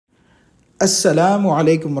Assalamu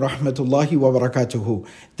alaikum wa rahmatullahi wa barakatuhu.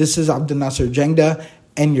 This is Abdul Nasser Jangda,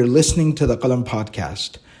 and you're listening to the Qalam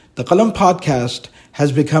Podcast. The Qalam Podcast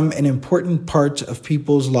has become an important part of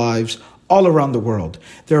people's lives all around the world.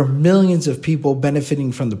 There are millions of people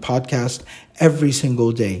benefiting from the podcast every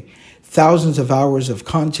single day. Thousands of hours of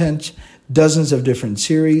content, dozens of different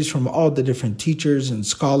series from all the different teachers and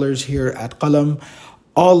scholars here at Qalam.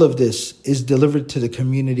 All of this is delivered to the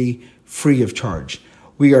community free of charge.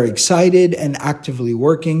 We are excited and actively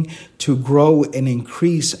working to grow and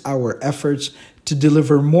increase our efforts to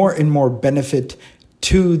deliver more and more benefit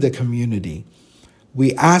to the community.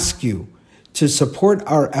 We ask you to support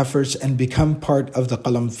our efforts and become part of the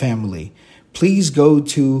Qalam family. Please go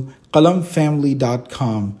to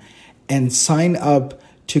qalamfamily.com and sign up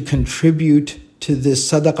to contribute to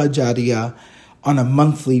this sadaqah jariyah on a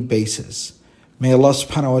monthly basis. May Allah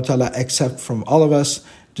subhanahu wa ta'ala accept from all of us.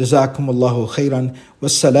 Jazakumullahu khairan.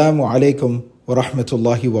 Wassalamu alaikum wa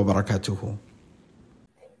rahmatullahi wa barakatuhu.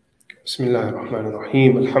 Bismillahir Rahmanir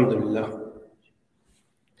Rahim. Alhamdulillah.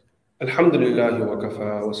 Alhamdulillah wa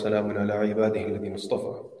kafa wa salamun ala ibadihi alladhina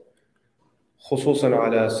istafa. Khususan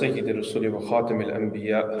ala sayyid al-rusuli wa khatam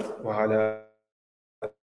al-anbiya wa ala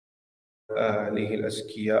alihi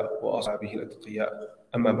al-azkiya wa ashabihi al-atqiya.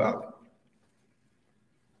 Amma ba'd.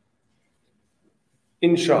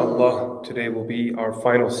 Inshallah, today will be our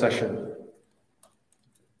final session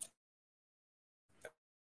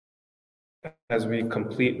as we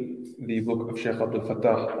complete the book of Shaykh Abdul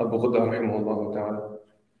Fattah Abu Ghudda rahimahullah ta'ala.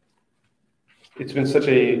 It's been such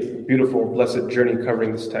a beautiful, blessed journey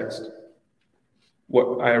covering this text.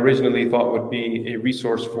 What I originally thought would be a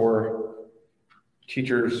resource for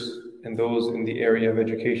teachers and those in the area of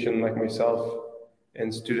education like myself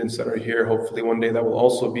and students that are here, hopefully one day that will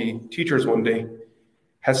also be teachers one day,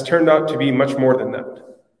 has turned out to be much more than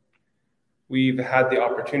that. We've had the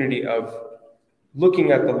opportunity of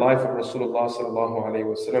looking at the life of Rasulullah sallallahu alaihi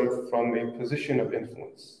wasallam from a position of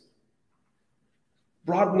influence.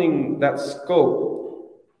 Broadening that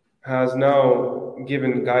scope has now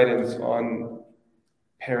given guidance on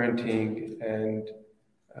parenting and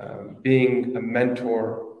being a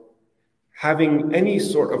mentor, having any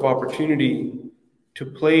sort of opportunity to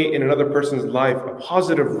play in another person's life, a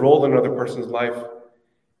positive role in another person's life.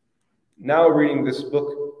 Now reading this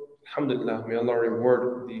book, alhamdulillah, may Allah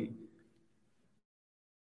reward the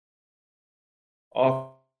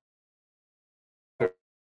author.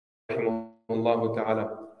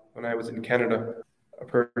 When I was in Canada, a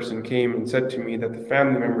person came and said to me that the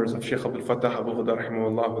family members of Shaykh Abdul Fattah Abu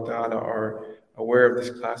Ghudda are aware of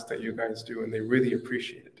this class that you guys do and they really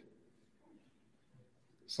appreciate it.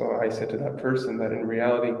 So I said to that person that in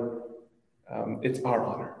reality, it's our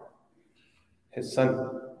honor. His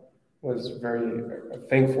son was very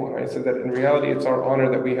thankful. And I said that in reality, it's our honor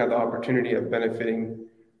that we had the opportunity of benefiting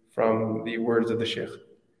from the words of the Shaykh.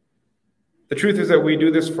 The truth is that we do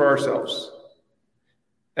this for ourselves.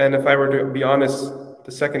 And if I were to be honest,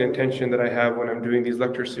 the second intention that I have when I'm doing these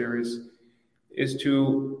lecture series is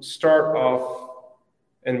to start off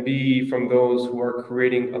and be from those who are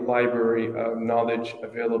creating a library of knowledge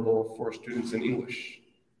available for students in English.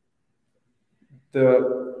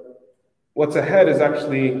 What's ahead is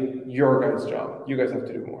actually your guys' job. You guys have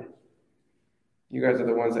to do more. You guys are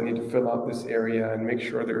the ones that need to fill out this area and make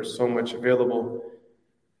sure there's so much available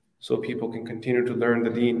so people can continue to learn the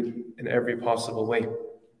deen in every possible way.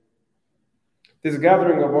 This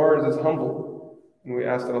gathering of ours is humble, and we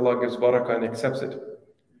ask that Allah gives barakah and accepts it.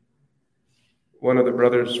 One of the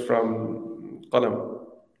brothers from Qalam,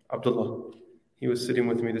 Abdullah, he was sitting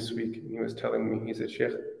with me this week, and he was telling me, he said,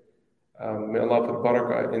 Shaykh, may Allah put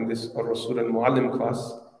barakah in this Ar-Rasul al-Muallim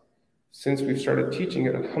class. Since we've started teaching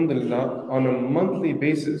it, alhamdulillah, on a monthly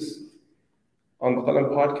basis on the Qalam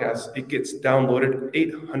podcast, it gets downloaded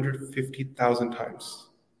 850,000 times.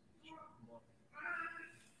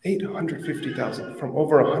 850,000 from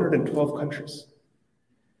over 112 countries.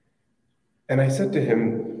 And I said to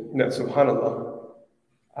him that, subhanAllah,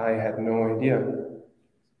 I had no idea.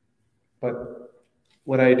 But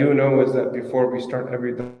what I do know is that before we start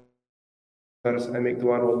every I make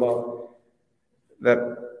dua to Allah that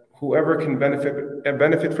whoever can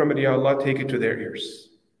benefit from it, Ya Allah, take it to their ears.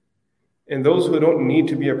 And those who don't need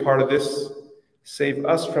to be a part of this, save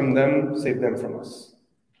us from them, save them from us.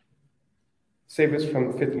 Save us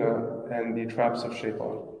from fitna and the traps of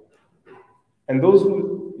shaitan. And those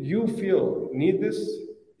who you feel need this,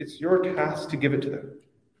 it's your task to give it to them.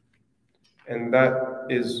 And that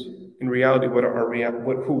is in reality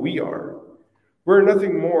who we are. We're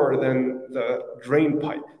nothing more than the drain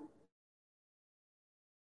pipe.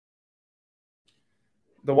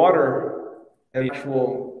 The water and the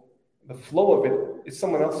actual The flow of it is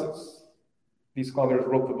someone else's. These scholars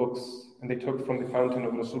wrote the books and they took from the fountain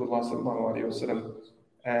of Rasulullah sallallahu alaihi wasallam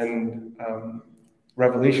and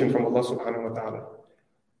revelation from Allah subhanahu wa ta'ala.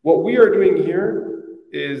 What we are doing here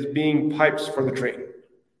is being pipes for the train.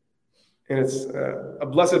 And it's a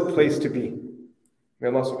blessed place to be. May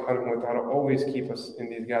Allah subhanahu wa ta'ala always keep us in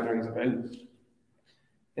these gatherings of ilm.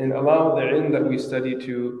 And allow the ilm that we study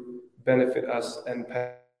to benefit us and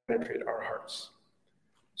penetrate our hearts.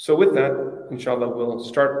 So with that, inshallah, we'll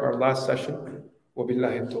start our last session.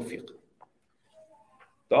 وَبِاللَّهِ التَّوْفِيقِ.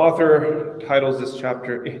 The author titles this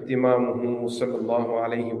chapter, اهتمامه صلى الله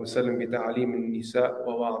عليه وسلم بتعليم النساء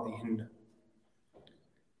ووعظهن.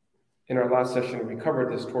 In our last session, we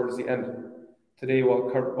covered this towards the end. Today,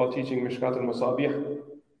 while teaching Mishkat al-Masabih,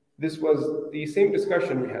 this was the same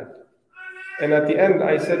discussion we had. And at the end,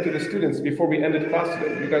 I said to the students, before we ended class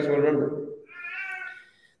today, you guys will remember,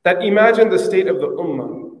 that imagine the state of the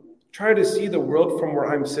ummah. Try to see the world from where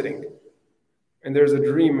I'm sitting. And there's a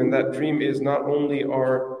dream, and that dream is not only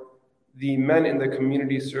are the men in the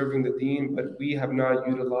community serving the deen, but we have not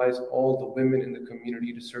utilized all the women in the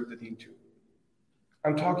community to serve the deen too.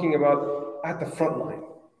 I'm talking about at the front line,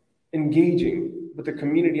 engaging with the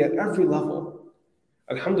community at every level.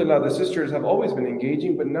 Alhamdulillah, the sisters have always been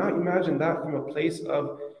engaging, but now imagine that from a place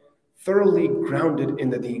of thoroughly grounded in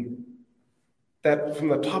the deen. That from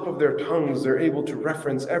the top of their tongues, they're able to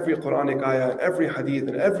reference every Quranic ayah, and every hadith,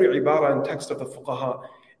 and every ibarah and text of the fuqaha,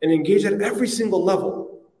 and engage at every single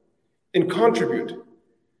level and contribute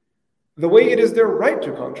the way it is their right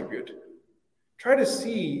to contribute. Try to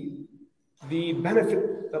see the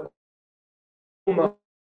benefit that Ummah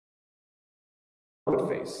would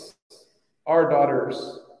face. Our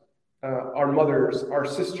daughters, our mothers, our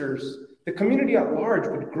sisters, the community at large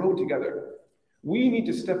would grow together. We need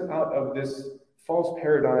to step out of this false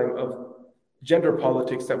paradigm of gender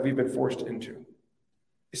politics that we've been forced into.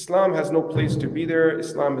 Islam has no place to be there.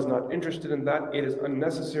 Islam is not interested in that. It is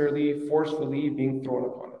unnecessarily, forcefully being thrown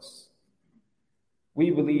upon us. We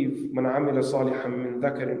believe, مَنْ عَمِلَ صَالِحًا مِنْ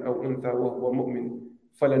ذَكَرٍ أَوْ أُنْثَى وَهُوَ مُؤْمِنٌ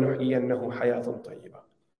فَلَنُحْيِيَنَّهُ حَيَاةً طَيِّبَةً.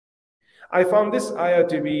 I found this ayah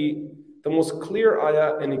to be the most clear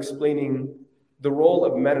ayah in explaining the role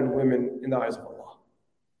of men and women in the eyes of Allah.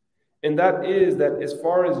 And that is that as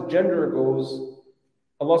far as gender goes,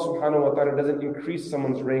 Allah subhanahu wa ta'ala doesn't increase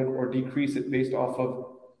someone's rank or decrease it based off of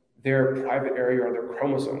their private area or their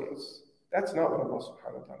chromosomes. That's not what Allah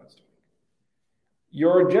subhanahu wa ta'ala is doing.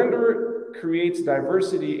 Your gender creates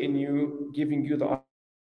diversity in you, giving you the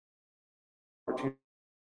opportunity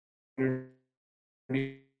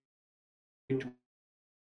to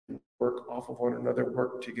work off of one another,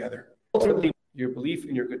 work together. Ultimately, your belief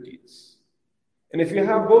in your good deeds. And if you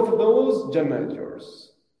have both of those, Jannah is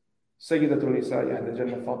yours. Sayyidatun Nisa'i Ahl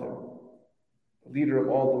Jannah, Fatima, leader of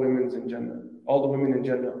all the women in Jannah,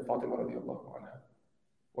 Fatima radiallahu anha.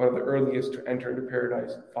 One of the earliest to enter into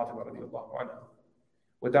paradise, Fatima radiallahu anha.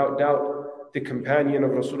 Without doubt, the companion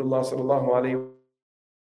of Rasulullah sallallahu alayhi wa sallam.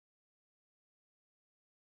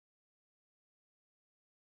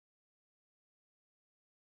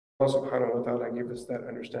 Allah subhanahu wa ta'ala gave us that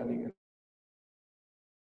understanding.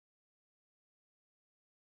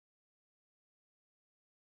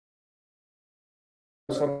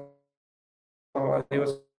 The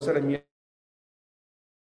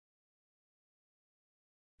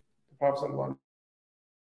Prophet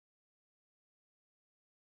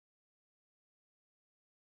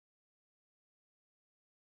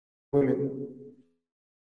women.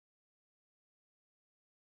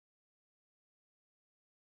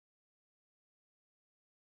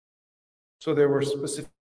 So there were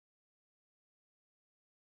specific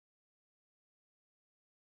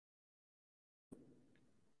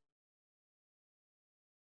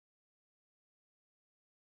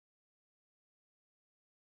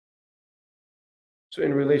So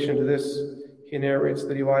in relation to this, he narrates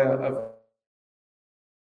the riwayah of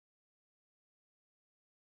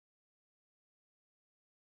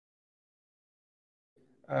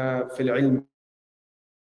في العلم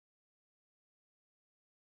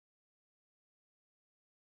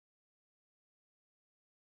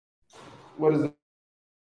What is the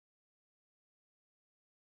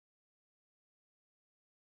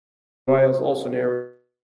riwayah is also narrated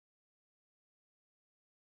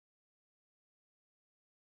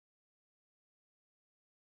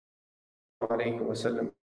عليه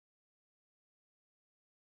وسلم.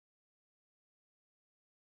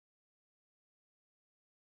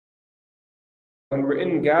 When we're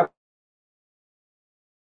in gap,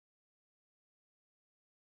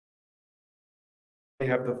 they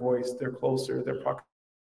have the voice, they're closer, they're proximate.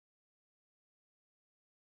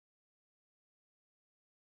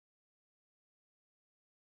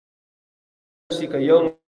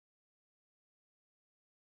 يوم.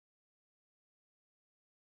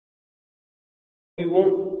 We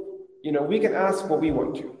won't, we can ask what we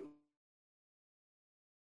want to.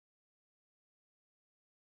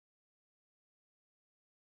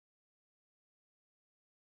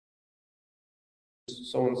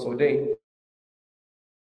 So and so day.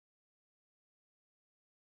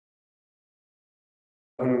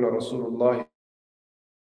 Rasulullah.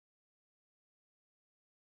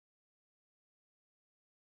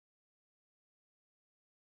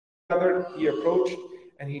 He approached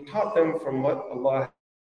and he taught them from what Allah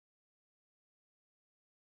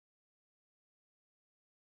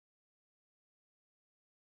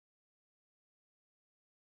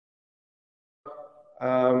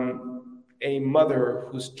a mother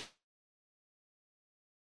who's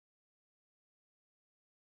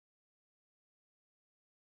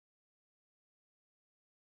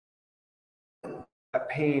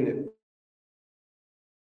pain.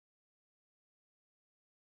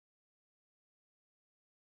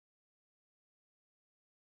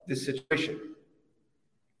 This situation.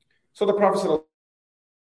 So the Prophet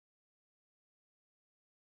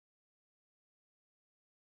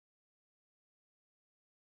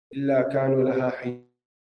إلا كانوا لها حين.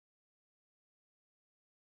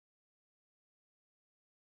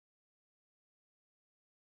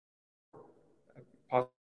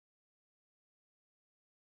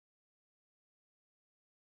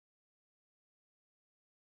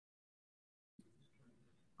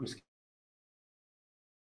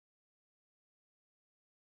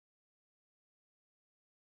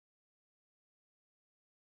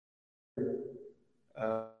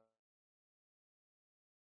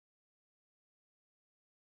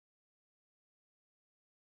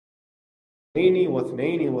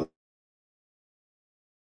 واثنين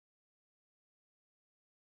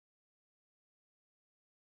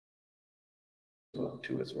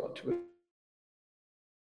two as well. Two.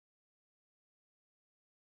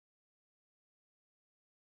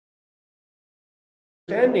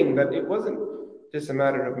 Understanding that it wasn't just a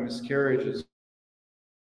matter of miscarriages.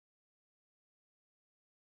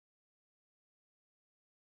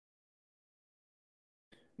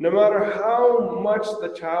 No matter how much the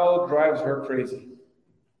child drives her crazy,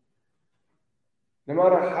 no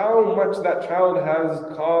matter how much that child has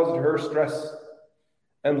caused her stress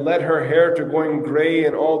and led her hair to going gray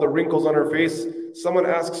and all the wrinkles on her face, someone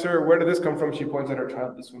asks her, where did this come from? She points at her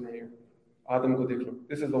child, this one right here. Adam ko dekh lo.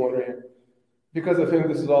 This is the one right here. Because of him,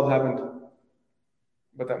 this has all happened.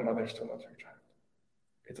 But that mother still loves her child.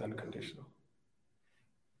 It's unconditional.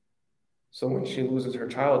 So when she loses her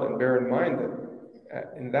child, and bear in mind that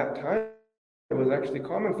in that time, it was actually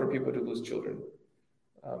common for people to lose children.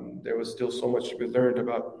 There was still so much to be learned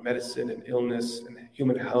about medicine and illness and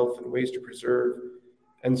human health and ways to preserve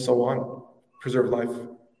and so on, preserve life.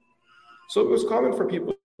 So it was common for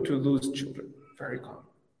people to lose children, very common.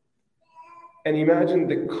 And imagine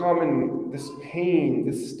this pain,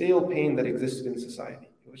 this stale pain that existed in society.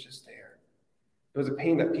 It was just there. It was a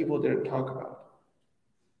pain that people didn't talk about.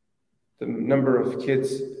 The number of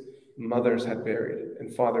kids mothers had buried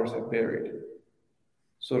and fathers had buried.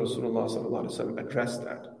 So Rasulullah sallallahu alaihi wasallam addressed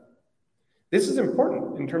that. This is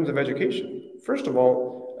important in terms of education. First of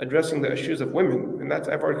all, addressing the issues of women, and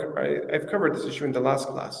I've covered this issue in the last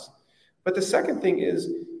class. But the second thing is,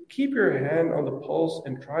 keep your hand on the pulse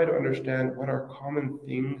and try to understand what are common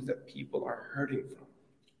things that people are hurting from.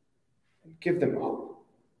 And give them hope.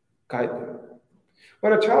 Guide them.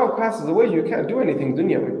 When a child passes away, you can't do anything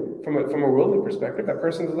dunyawi. From a worldly perspective, that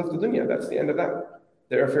person has left the dunya. That's the end of that.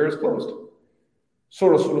 Their affair is closed. So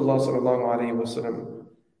Rasulullah sallallahu alayhi wa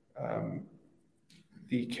sallam,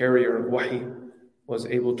 the carrier of wahi, was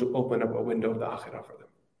able to open up a window of the akhirah for them.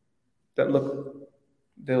 That look,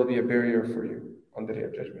 there'll be a barrier for you on the day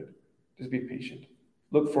of judgment. Just be patient.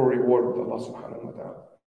 Look for reward with Allah subhanahu wa ta'ala.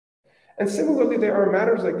 And similarly, there are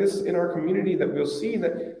matters like this in our community that we'll see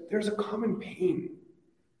that there's a common pain.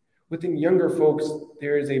 Within younger folks,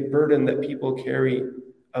 there is a burden that people carry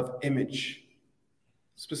of image,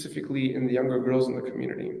 specifically in the younger girls in the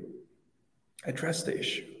community. Address the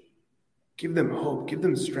issue. Give them hope. Give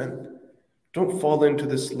them strength. Don't fall into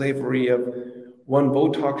the slavery of one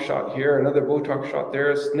Botox shot here, another Botox shot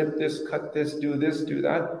there, snip this, cut this, do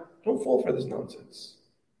that. Don't fall for this nonsense.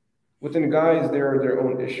 Within guys, there are their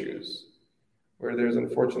own issues where there's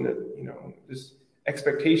unfortunate, this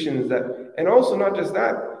expectations that, and also not just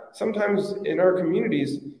that, sometimes in our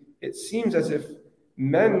communities, it seems as if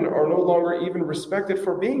men are no longer even respected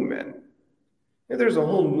for being men. And there's a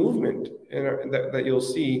whole movement that you'll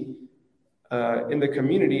see in the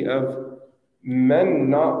community of men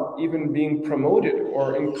not even being promoted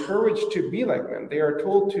or encouraged to be like men. They are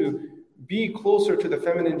told to be closer to the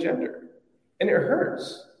feminine gender. And it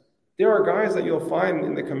hurts. There are guys that you'll find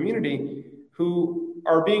in the community who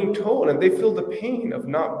are being told, and they feel the pain of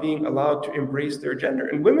not being allowed to embrace their gender.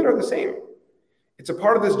 And women are the same. It's a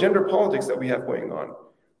part of this gender politics that we have going on,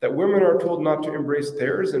 that women are told not to embrace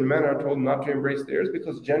theirs and men are told not to embrace theirs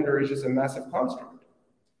because gender is just a massive construct.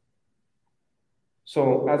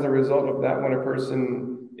 So as a result of that, when a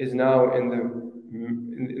person is now in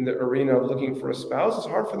the arena of looking for a spouse, it's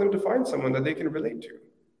hard for them to find someone that they can relate to,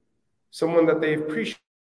 someone that they appreciate,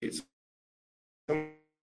 someone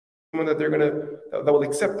that that will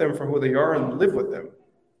accept them for who they are and live with them.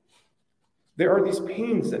 There are these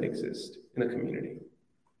pains that exist in the community.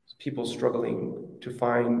 People struggling to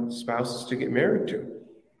find spouses to get married to.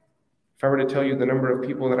 If I were to tell you the number of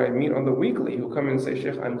people that I meet on the weekly who come and say,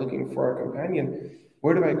 Sheikh, I'm looking for a companion,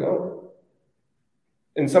 where do I go?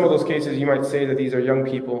 In some of those cases, you might say that these are young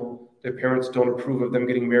people. Their parents don't approve of them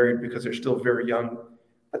getting married because they're still very young.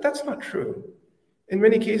 But that's not true. In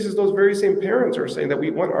many cases, those very same parents are saying that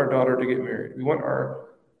we want our daughter to get married. We want our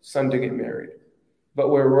son to get married. But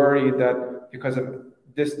we're worried that because of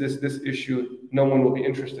this issue, no one will be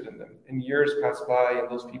interested in them. And years pass by and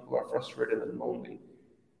those people are frustrated and lonely.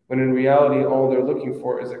 When in reality, all they're looking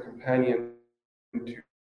for is a companion to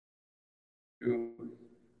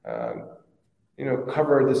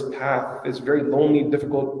cover this path, this very lonely,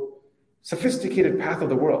 difficult, sophisticated path of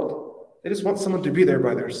the world. They just want someone to be there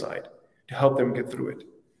by their side to help them get through it.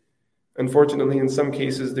 Unfortunately, in some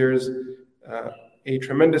cases, there's a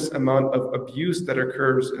tremendous amount of abuse that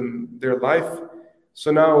occurs in their life.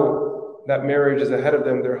 So now that marriage is ahead of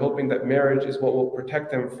them, they're hoping that marriage is what will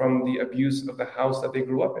protect them from the abuse of the house that they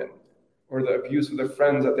grew up in, or the abuse of the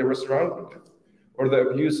friends that they were surrounded with, or the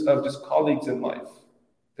abuse of just colleagues in life.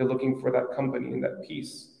 They're looking for that company and that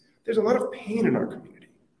peace. There's a lot of pain in our community,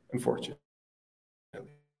 unfortunately.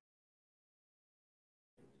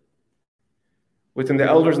 Within the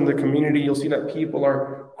elders in the community, you'll see that people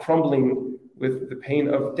are crumbling with the pain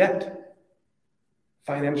of debt,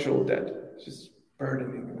 financial debt. It's just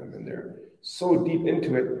burdening them, and they're so deep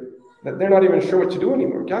into it that they're not even sure what to do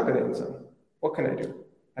anymore. What can I do?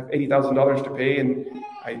 I have $80,000 to pay, and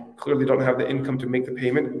I clearly don't have the income to make the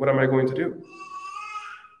payment. What am I going to do?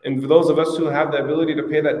 And for those of us who have the ability to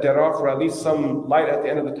pay that debt off, or at least some light at the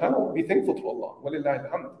end of the tunnel, be thankful to Allah. Walillahi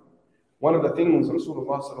alhamd. One of the things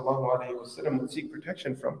Rasulullah sallallahu alayhi wa sallam would seek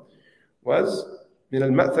protection from was min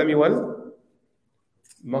al-ma'thami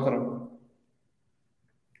wal-maghram.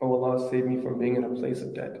 Oh Allah, save me from being in a place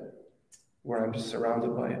of debt where I'm just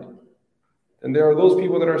surrounded by it. And there are those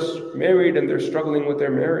people that are married and they're struggling with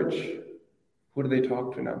their marriage. Who do they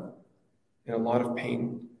talk to now? In a lot of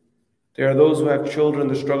pain. There are those who have children,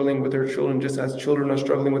 they're struggling with their children just as children are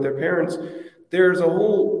struggling with their parents. There's a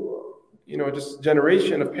whole just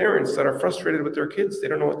generation of parents that are frustrated with their kids. They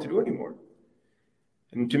don't know what to do anymore.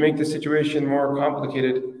 And to make the situation more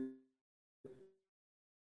complicated,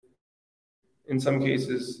 in some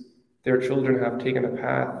cases, their children have taken a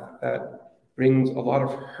path that brings a lot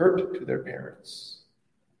of hurt to their parents.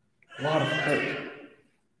 A lot of hurt.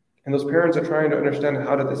 And those parents are trying to understand,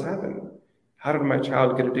 how did this happen? How did my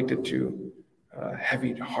child get addicted to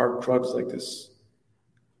heavy, hard drugs like this?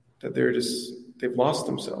 That they've lost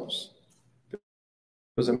themselves. There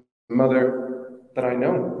was a mother that I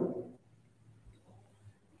know.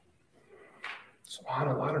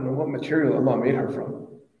 SubhanAllah, I don't know what material Allah made her from.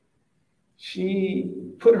 She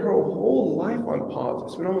put her whole life on pause.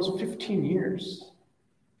 It's been almost 15 years.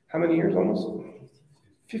 How many years almost?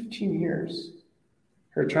 15 years.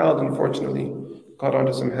 Her child, unfortunately, got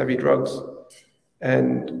onto some heavy drugs.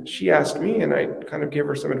 And she asked me, and I kind of gave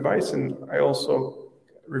her some advice, and I also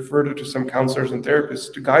referred her to some counselors and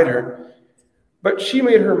therapists to guide her. But she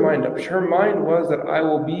made her mind up. Her mind was that I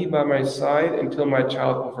will be by my side until my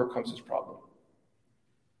child overcomes his problem.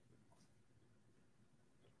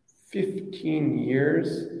 15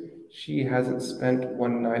 years, she hasn't spent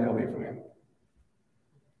one night away from him.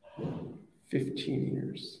 15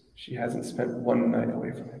 years, she hasn't spent one night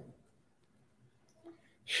away from him.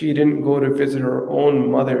 She didn't go to visit her own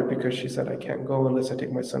mother because she said, I can't go unless I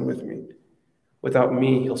take my son with me. Without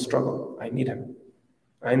me, he'll struggle. I need him.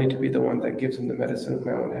 I need to be the one that gives him the medicine with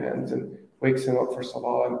my own hands and wakes him up for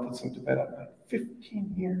salah and puts him to bed at night.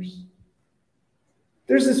 15 years.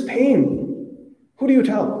 There's this pain. Who do you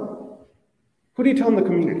tell? Who do you tell in the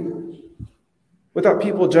community? Without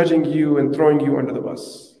people judging you and throwing you under the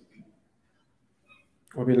bus.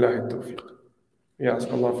 وَبِاللَّهِ التَّوْفِيقِ. We ask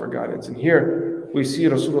Allah for guidance. And here we see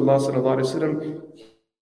Rasulullah sallallahu alaihi wasallam,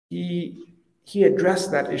 he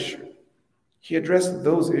addressed that issue. He addressed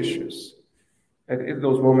those issues, and in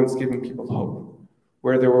those moments giving people hope.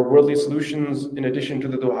 Where there were worldly solutions in addition to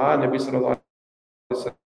the dua, Nabi sallallahu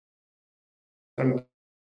alaihi wasallam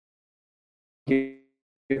gave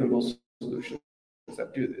them those solutions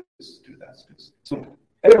that do this, do that, do this.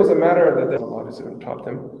 And it was a matter that Allah taught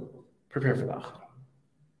them, prepare for the akhirah.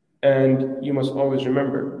 And you must always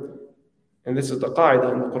remember, and this is the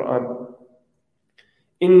qaida in the Quran,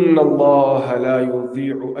 إِنَّ اللَّهَ لَا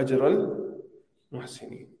يُضِيعُ أَجْرَ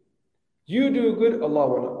الْمُحْسِنِينَ. You do good, Allah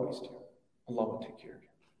will not waste you. Allah will take care of you.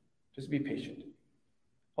 Just be patient.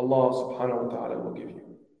 Allah subhanahu wa ta'ala will give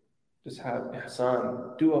you. Just have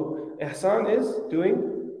ihsan. Ihsan is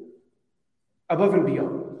doing above and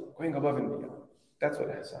beyond. Going above and beyond. That's what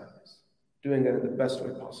ihsan is. Doing it in the best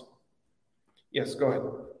way possible. Yes, go ahead.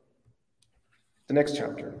 The next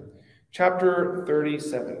chapter. Chapter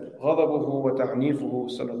 37. غضبه وتعنيفه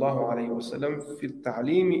صلى الله عليه وسلم في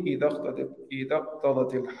التعليم إذا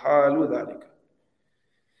اقتضت الحال ذلك.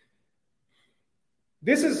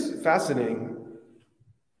 This is fascinating.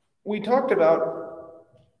 We talked about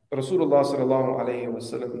Rasulullah sallallahu alayhi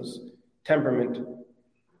wasallam's temperament,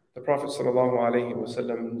 the Prophet sallallahu alayhi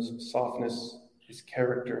wasallam's softness, his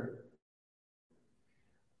character.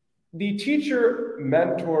 The teacher,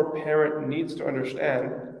 mentor, parent needs to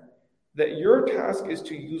understand that your task is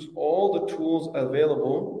to use all the tools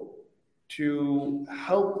available to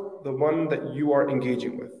help the one that you are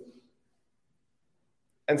engaging with.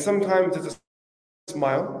 And sometimes it's a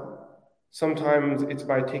smile. Sometimes it's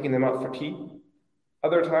by taking them out for tea.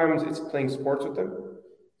 Other times it's playing sports with them.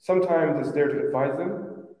 Sometimes it's there to advise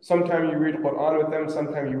them. Sometimes you read Quran with them.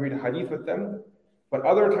 Sometimes you read Hadith with them. But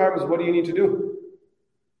other times, what do you need to do?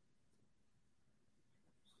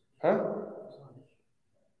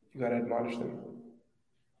 You got to admonish them.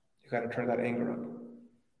 You got to turn that anger up.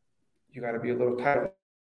 You got to be a little tighter.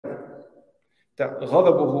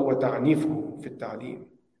 غَضَبُهُ وَتَعْنِيفُهُ فِي التَّعْلِيمِ.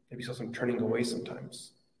 Maybe some turning away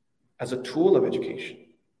sometimes as a tool of education.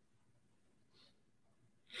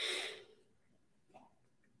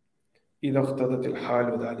 إِذَا اقْتَضَتِ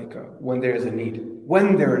الْحَالُ ذَلِكَ. When there is a need.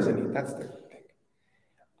 When there is a need. That's the thing.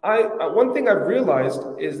 One thing I've realized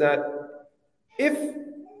is that if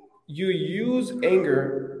you use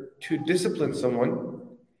anger to discipline someone,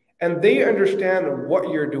 and they understand what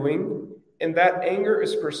you're doing, and that anger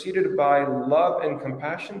is preceded by love and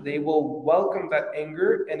compassion, they will welcome that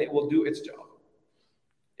anger and it will do its job.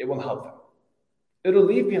 It will help them. It'll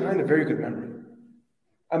leave behind a very good memory.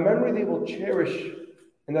 A memory they will cherish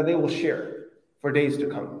and that they will share for days to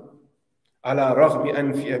come. عَلَى رَغْمِ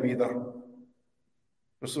أَنْفِ أَبِي ذَرٍ.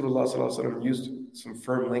 Rasulullah sallallahu alaihi wasallam used some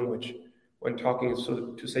firm language when talking to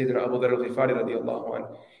Sayyidina Abu Dharr al-Ghifari radiallahu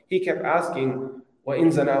anhu. He kept asking,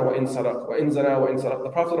 وَإِن زَنَا وَإِن سَرَقْ وَإِن زَنَا وَإِن سَرَقْ. The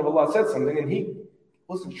Prophet of Allah said something and he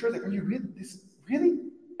wasn't sure, like, are you really this? Really?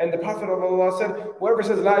 And the Prophet of Allah said, whoever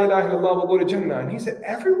says La ilaha illallah will go to Jannah. And he said,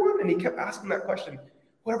 everyone? And he kept asking that question.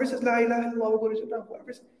 Whoever says La ilaha illallah will go to Jannah.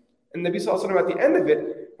 Whoever says... And Nabi sallallahu alaihi wasallam at the end of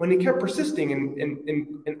it, when he kept persisting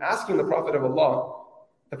in asking the Prophet of Allah,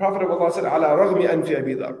 the Prophet of Allah said, Ala raghmi anfi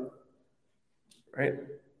Abi Dharr. Right?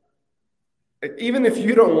 Even if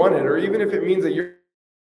you don't want it, or even if it means that your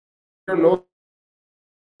nose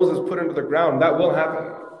is put into the ground, that will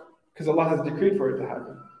happen. Because Allah has decreed for it to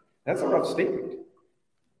happen. That's a rough statement.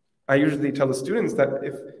 I usually tell the students that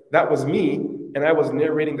if that was me and I was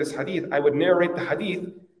narrating this hadith, I would narrate the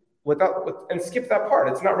hadith and skip that part.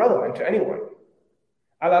 It's not relevant to anyone.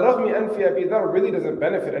 Ala raghmi anfi Abi Dharr really doesn't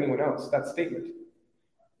benefit anyone else, that statement.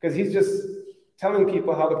 Because he's just telling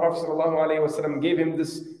people how the Prophet ﷺ gave him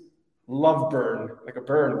this love burn, like a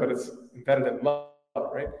burn, but it's embedded in love,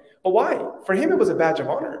 right? But why? For him, it was a badge of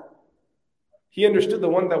honor. He understood the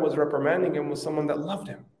one that was reprimanding him was someone that loved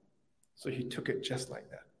him. So he took it just like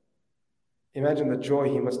that. Imagine the joy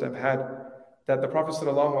he must have had that the Prophet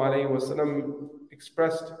ﷺ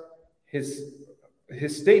expressed his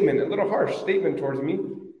statement, a little harsh statement towards me.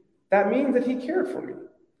 That means that he cared for me.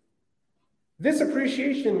 This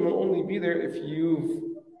appreciation will only be there if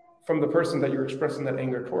from the person that you're expressing that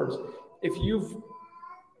anger towards, if you've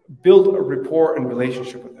built a rapport and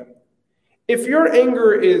relationship with them. If your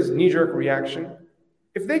anger is knee-jerk reaction,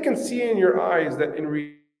 if they can see in your eyes that in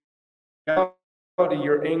reality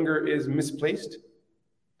your anger is misplaced,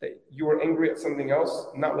 that you are angry at something else,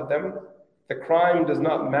 not with them, the crime does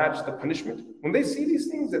not match the punishment. When they see these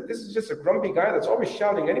things, that this is just a grumpy guy that's always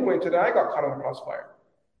shouting anyway, until I got caught on the crossfire,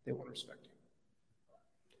 they won't respect you.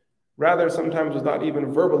 Rather, sometimes without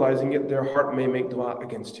even verbalizing it, their heart may make dua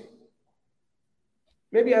against you.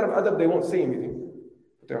 Maybe out of adab, they won't say anything,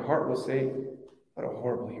 but their heart will say, what a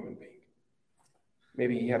horrible human being.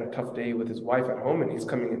 Maybe he had a tough day with his wife at home and he's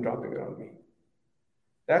coming and dropping it on me.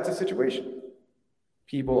 That's a situation.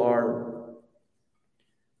 People are,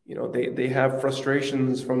 they have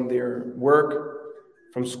frustrations from their work,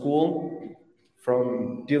 from school,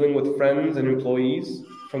 from dealing with friends and employees,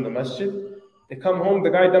 from the masjid. They come home, the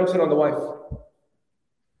guy dumps it on the wife.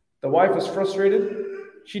 The wife is frustrated,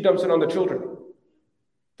 she dumps it on the children.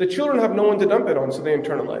 The children have no one to dump it on, so they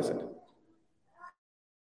internalize it.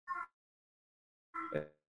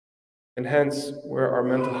 And hence, where our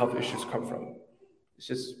mental health issues come from. It's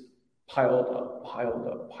just piled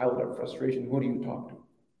up frustration. Who do you talk to?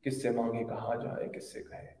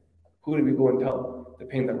 Who do we go and tell the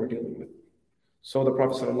pain that we're dealing with? So the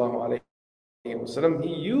Prophet ﷺ,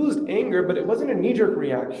 he used anger, but it wasn't a knee-jerk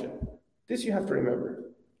reaction. This you have to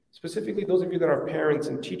remember. Specifically, those of you that are parents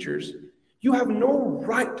and teachers, you have no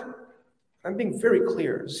right, I'm being very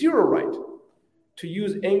clear, zero right to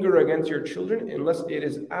use anger against your children unless it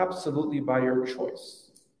is absolutely by your choice.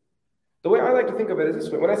 The way I like to think of it is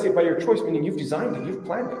this way. When I say by your choice, meaning you've designed it, you've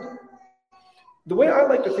planned it. The way I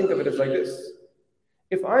like to think of it is like this.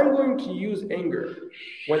 If I'm going to use anger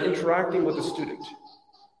when interacting with a student,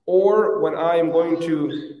 or when I am going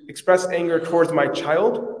to express anger towards my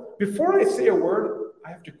child, before I say a word, I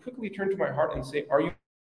have to quickly turn to my heart and say, are you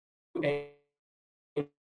angry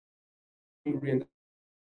in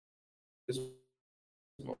this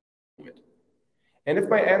moment? And if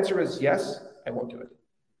my answer is yes, I won't do it.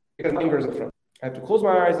 Because anger is in front. I have to close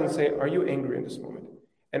my eyes and say, are you angry in this moment?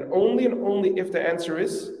 And only if the answer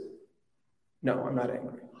is, no, I'm not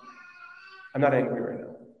angry. I'm not angry right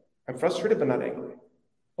now. I'm frustrated, but not angry.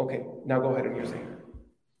 Okay, now go ahead and use anger.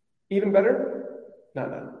 Even better?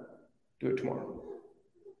 No. Do it tomorrow.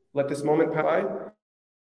 Let this moment pass by.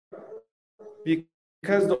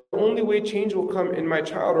 Because the only way change will come in my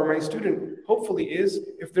child or my student, hopefully, is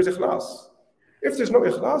if there's ikhlas. If there's no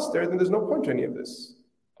ikhlas there, then there's no point to any of this.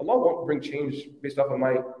 Allah won't bring change based off of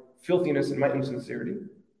my filthiness and my insincerity.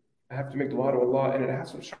 I have to make dua to Allah, and it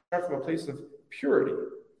has to start from a place of purity.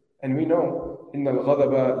 And we know, إِنَّ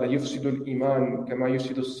الْغَضَبَ لَيُفْسِدُ الْإِيمَانِ كَمَا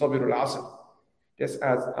يُفْسِدُ الصَّبْرُ الْعَسَلِ. Just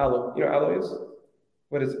as aloe. You know aloe is?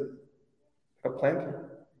 What is it? A plant?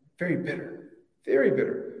 Very bitter. Very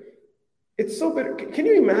bitter. It's so bitter. Can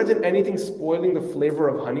you imagine anything spoiling the flavor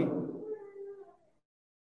of honey?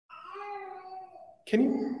 Can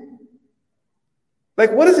you?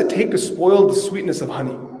 Like, what does it take to spoil the sweetness of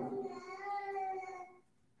honey?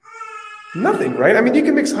 Nothing, right? I mean, you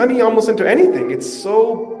can mix honey almost into anything. It's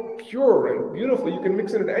so pure and beautiful. You can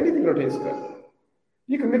mix it into anything, it'll taste good.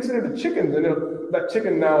 You can mix it into chicken, and that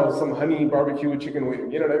chicken now is some honey barbecue chicken wing.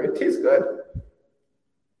 You know what I mean? It tastes good.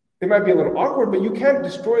 It might be a little awkward, but you can't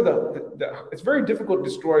destroy it's very difficult to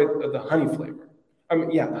destroy the honey flavor.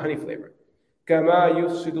 The honey flavor. كَمَا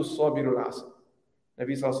يُفْسِدُ الصَّابِرُ الْعَسَلِ.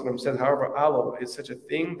 Nabi Sallallahu Alaihi Wasallam said, however, aloe is such a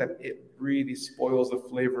thing that it really spoils the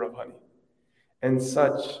flavor of honey. And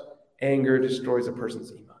such anger destroys a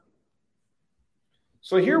person's iman.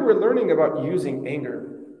 So here we're learning about using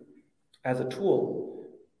anger as a tool,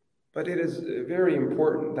 but it is very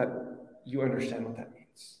important that you understand what that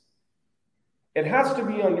means. It has to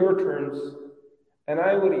be on your terms, and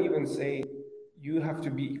I would even say you have to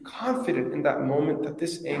be confident in that moment that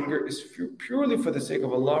this anger is purely for the sake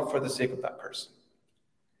of Allah, for the sake of that person.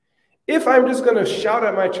 If I'm just going to shout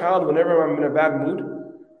at my child whenever I'm in a bad mood,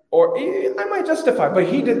 or I might justify, but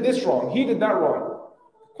he did this wrong, he did that wrong.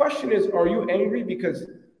 The question is, are you angry because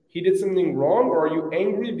he did something wrong, or are you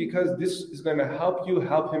angry because this is going to help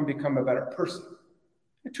him become a better person?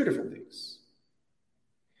 They're two different things.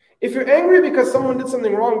 If you're angry because someone did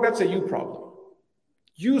something wrong, that's a you problem.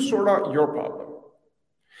 You sort out your problem.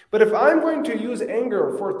 But if I'm going to use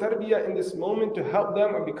anger for tarbiyah in this moment to help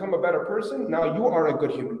them and become a better person, now you are a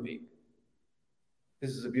good human being.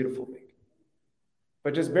 This is a beautiful thing.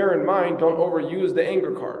 But just bear in mind, don't overuse the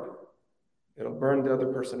anger card. It'll burn the other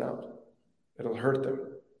person out. It'll hurt them.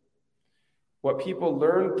 What people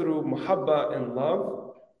learn through muhabba and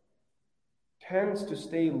love tends to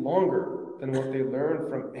stay longer than what they learn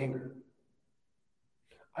from anger.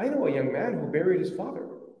 I know a young man who buried his father.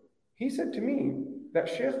 He said to me that,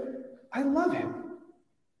 Sheikh, I love him,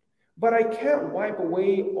 but I can't wipe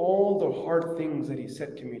away all the hard things that he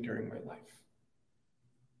said to me during my life.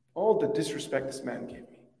 All the disrespect this man gave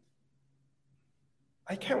me.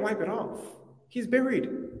 I can't wipe it off. He's buried.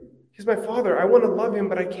 He's my father. I want to love him,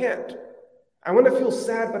 but I can't. I want to feel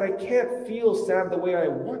sad, but I can't feel sad the way I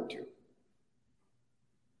want to.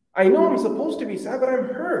 I know I'm supposed to be sad, but I'm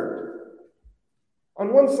hurt.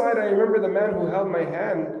 On one side, I remember the man who held my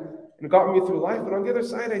hand and got me through life, but on the other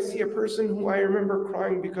side, I see a person who I remember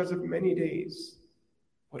crying because of many days.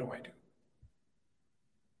 What do I do?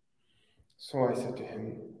 So I said to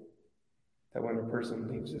him, that when a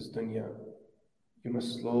person leaves this dunya, you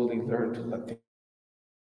must slowly learn to let things.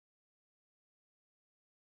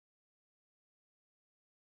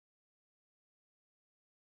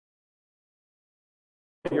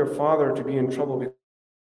 Your father to be in trouble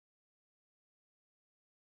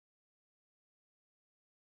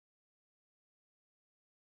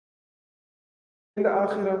in the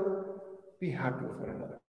akhirah, be happy with one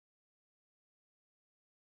another.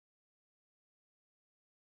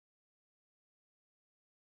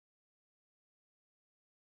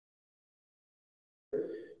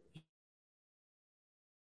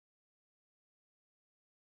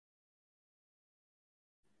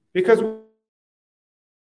 Because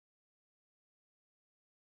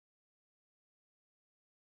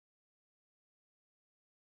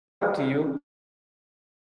to you,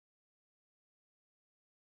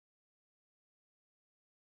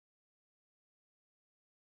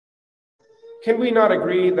 can we not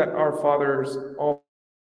agree that our fathers all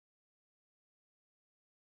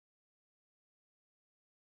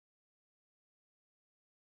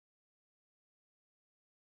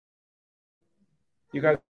you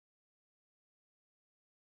guys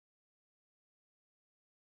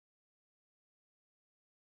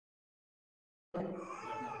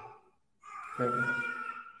that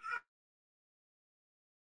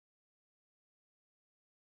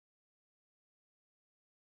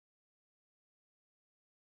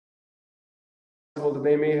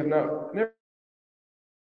they may have never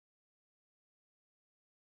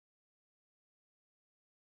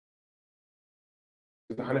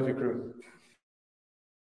the Hanafi crew.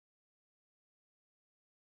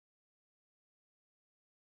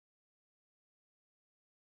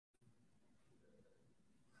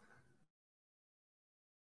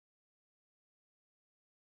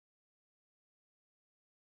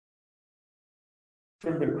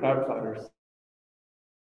 Shrimp and crab platters.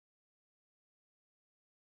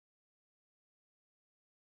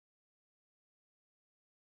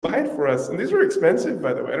 Buy it for us. And these were expensive,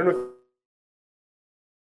 by the way. I don't know if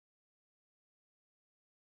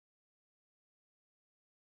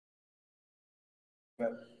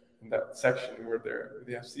in that section where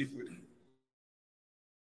they have seafood.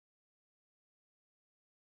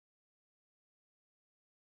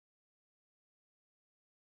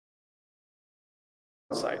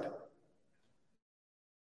 Side.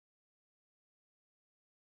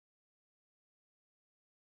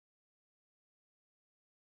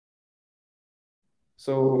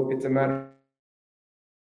 So it's a matter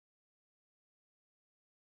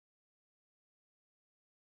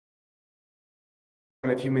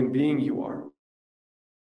of human being you are.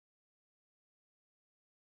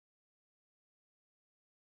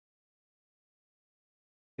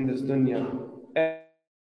 In this dunya.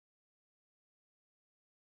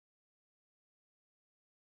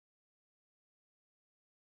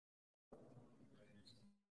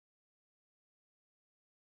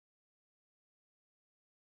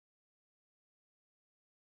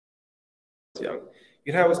 Young.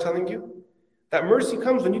 You know what I was telling you? That mercy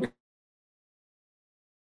comes when you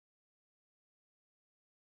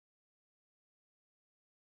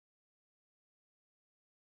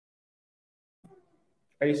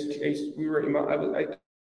we were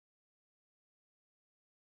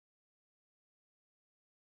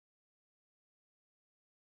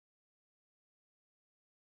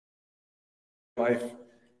life.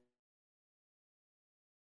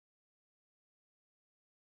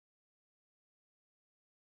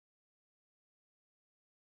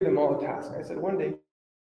 Them all a task. I said one day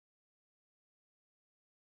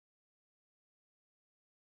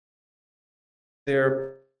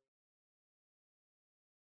they're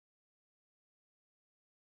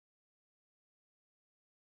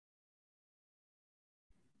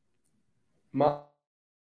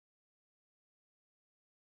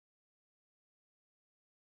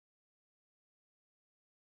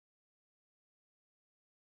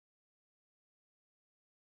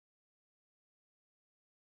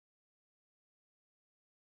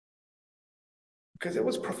because it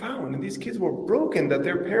was profound, and these kids were broken that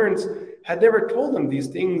their parents had never told them these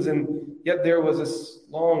things, and yet there was this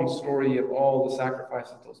long story of all the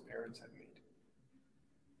sacrifices those parents had made.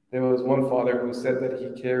 There was one father who said that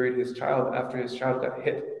he carried his child after his child got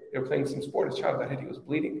hit. They were playing some sport, his child got hit, he was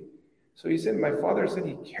bleeding. So he said, my father said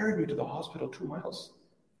he carried me to the hospital 2 miles.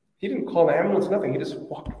 He didn't call the ambulance, nothing, he just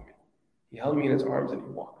walked with me. He held me in his arms and he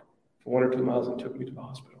walked for 1 or 2 miles and took me to the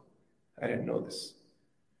hospital. I didn't know this.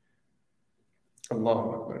 Allahu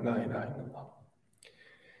Akbar, la ilaha illallah.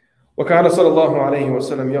 وكان صلى الله عليه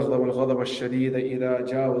وسلم يغضب الغضب الشديد إذا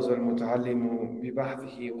جاوز المتعلم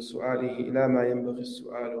ببحثه وسؤاله إلى ما ينبغي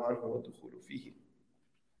السؤال عنه والدخول فيه.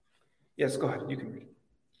 Yes, go ahead. You can read it.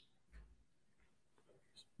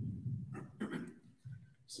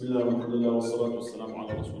 بسم الله والحمد لله والصلاة والسلام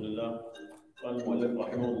على رسول الله. قال المؤلف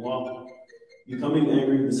رحمه الله, becoming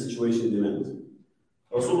angry the situation demands.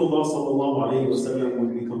 Rasulullah sallallahu alayhi wa sallam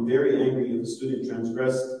would become very angry if a student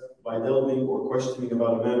transgressed by delving or questioning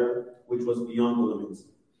about a matter which was beyond the limits.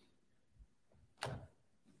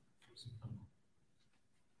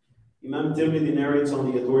 Imam Tirmidhi narrates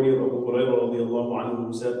on the authority of Abu Hurairah radiallahu anhu,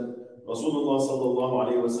 who said, Rasulullah sallallahu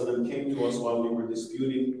alayhi wa sallam came to us while we were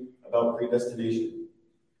disputing about predestination.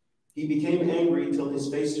 He became angry till his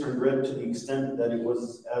face turned red to the extent that it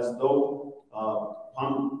was as though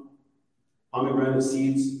pomegranate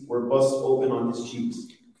seeds were bust open on his cheeks.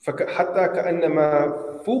 حتى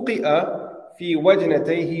كأنما فوقئ في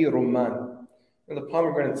وجنتيه رمان. And the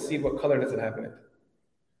pomegranate seed, what color does it have in it?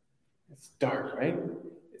 It's dark, right?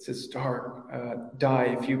 It's this dark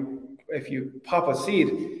dye. If you pop a seed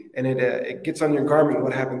and it gets on your garment,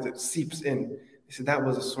 what happens? It seeps in. They said that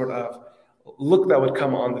was a sort of look that would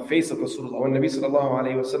come on the face of Rasulullah. When Nabi sallallahu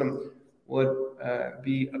alayhi wa sallam would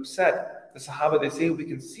be upset, the Sahaba, they say, we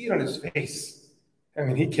can see it on his face. I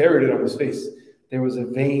mean, he carried it on his face. There was a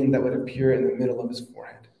vein that would appear in the middle of his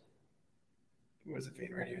forehead. There was a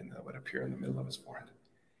vein right here that would appear in the middle of his forehead.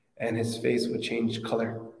 And his face would change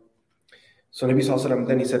color. So Nabi sallallahu alayhi wa sallam,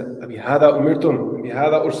 then he said, أَبِهَذَا أُمِرْتُمْ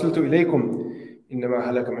بِهَذَا أُرْسِلْتُ إِلَيْكُمْ إِنَّمَا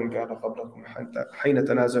هَلَكَ مَنْ كَانَ قَبْلَكُمْ حَيْنَ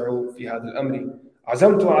تَنَازَعُوا فِي هَذَا الْأَمْرِ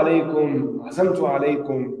عزمت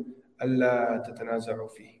عليكم ألا تتنازعوا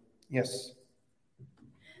فيه. Yes.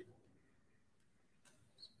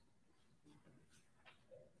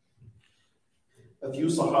 A few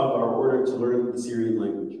Sahaba are ordered to learn the Syrian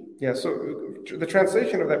language. Yeah, so the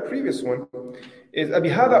translation of that previous one is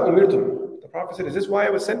أَبِهَذَا أُمِرْتُمْ. The Prophet said, is this why I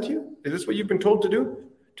was sent to you? Is this what you've been told to do?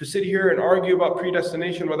 To sit here and argue about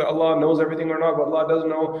predestination, whether Allah knows everything or not, but Allah doesn't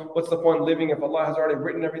know, what's the point living if Allah has already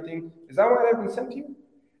written everything? Is that why I've been sent to you?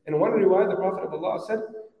 And one riwayah, the Prophet of Allah said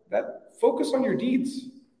that focus on your deeds,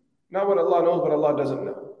 not what Allah knows, what Allah doesn't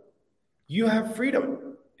know. You have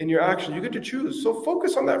freedom in your actions. You get to choose. So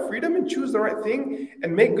focus on that freedom and choose the right thing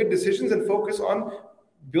and make good decisions and focus on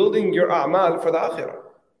building your a'mal for the akhirah.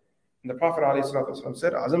 And the Prophet ﷺ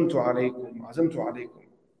said, Azamtu alaykum.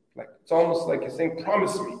 Like, it's almost like he's saying,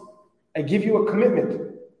 promise me. I give you a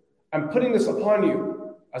commitment. I'm putting this upon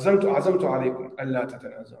you. Azamtu alaykum. Allah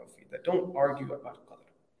tatanaza'u fi. That don't argue about qadr.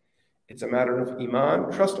 It's a matter of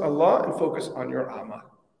iman. Trust Allah and focus on your amal.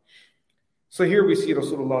 So here we see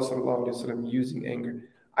Rasulullah sallallahu alaihi wasallam using anger.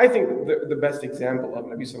 I think the best example of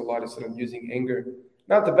Nabi sallallahu alaihi wasallam using anger,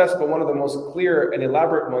 not the best, but one of the most clear and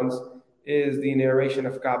elaborate ones, is the narration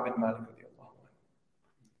of Ka'b bin Malik,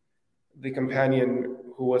 the companion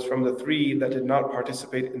who was from the three that did not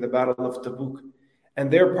participate in the Battle of Tabuk.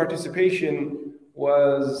 And their participation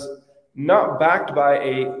was not backed by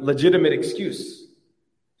a legitimate excuse.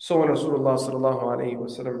 So when Rasulullah sallallahu alayhi wa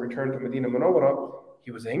sallam returned to Medina Munawwara,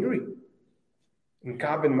 he was angry. And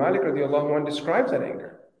Ka'b bin Malik radiallahu anh describes that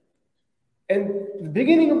anger. And the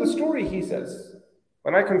beginning of the story, he says,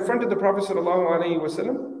 when I confronted the Prophet sallallahu alayhi wa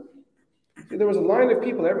sallam, there was a line of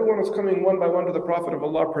people, everyone was coming one by one to the Prophet of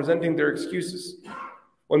Allah, presenting their excuses.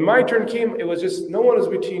 When my turn came, it was just, no one was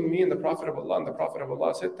between me and the Prophet of Allah, and the Prophet of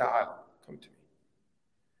Allah said, Ta'al, come to me.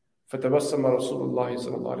 فَتَبَسَّمَ رَسُولُ اللَّهِ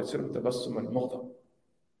صَلَى اللَّهُ عَلَيْهِ وسلم تَبَسُّمًا مُغْضَبًا.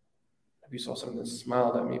 Nabi sallallahu alaihi wasallam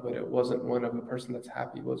smiled at me, but it wasn't one of a person that's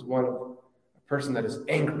happy, it was one of a person that is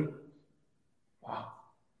angry. Wow.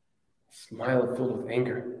 Smile filled with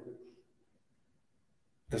anger.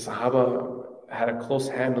 The Sahaba had a close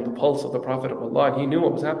hand on the pulse of the Prophet of Allah, and he knew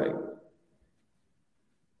what was happening.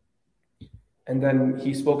 And then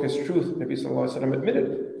he spoke his truth. Nabi sallallahu alaihi wasallam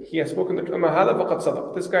admitted he has spoken the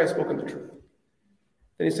truth. This guy has spoken the truth.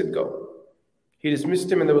 Then he said, go. He dismissed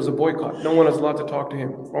him and there was a boycott. No one was allowed to talk to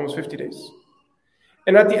him for almost 50 days.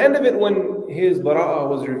 And at the end of it, when his bara'ah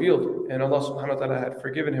was revealed and Allah subhanahu wa ta'ala had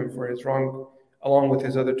forgiven him for his wrong along with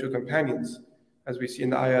his other two companions, as we see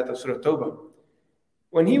in the ayat of Surah Tawbah,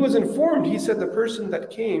 when he was informed, he said the person that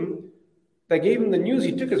came, that gave him the news,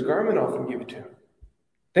 he took his garment off and gave it to him.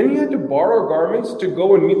 Then he had to borrow garments to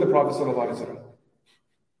go and meet the Prophet sallallahu alaihi wasallam.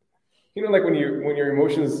 You know, like when your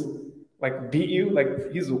emotions like beat you,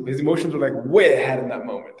 like his emotions were like way ahead in that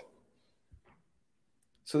moment.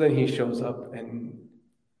 So then he shows up and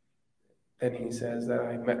then he says that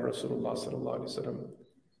I met Rasulullah sallallahu alaihi wasallam,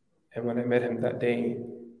 and when I met him that day,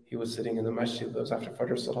 he was sitting in the masjid. That was after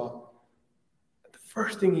Fajr Salah. The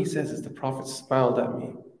first thing he says is the Prophet smiled at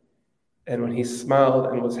me, and when he smiled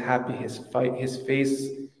and was happy, his face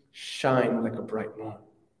shined like a bright moon.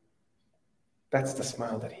 That's the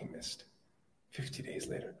smile that he missed 50 days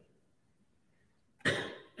later.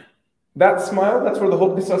 That smile, that's where the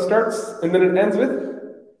whole qissa starts, and then it ends with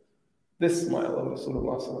this smile of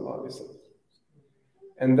Rasulullah sallallahu alaihi wasallam.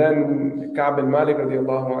 And then Ka'b bin Malik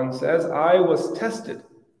radiallahu anhu says, I was tested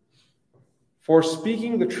for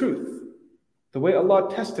speaking the truth, the way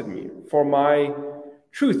Allah tested me for my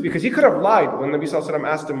truth, because he could have lied when Nabi sallallahu alaihi wasallam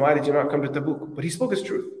asked him, why did you not come to Tabuk? But he spoke his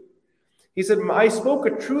truth. He said, I spoke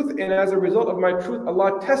a truth, and as a result of my truth,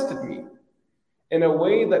 Allah tested me in a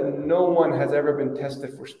way that no one has ever been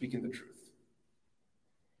tested for speaking the truth.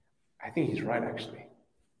 I think he's right, actually.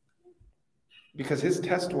 Because his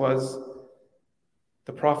test was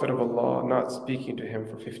the Prophet of Allah not speaking to him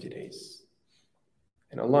for 50 days.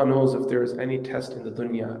 And Allah knows if there is any test in the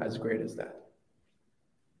dunya as great as that.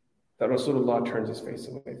 That Rasulullah turns his face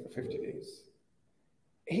away for 50 days.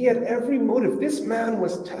 He had every motive. This man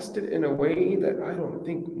was tested in a way that I don't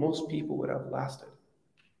think most people would have lasted.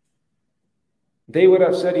 They would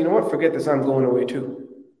have said, you know what, forget this, I'm going away too.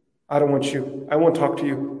 I don't want you. I won't talk to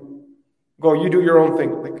you. Go, you do your own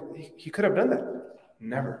thing. Like, he could have done that.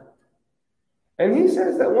 Never. And he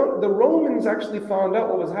says that the Romans actually found out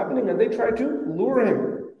what was happening and they tried to lure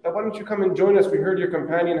him. That, why don't you come and join us? We heard your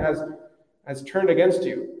companion has turned against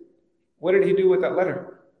you. What did he do with that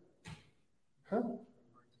letter?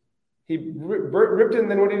 He ripped it,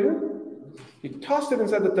 and then what did he do? He tossed it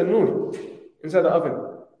inside the tanur, inside the oven.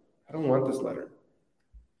 I don't want this letter.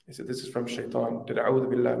 He said, this is from shaitan. Did a'udhu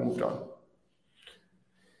billah, moved on.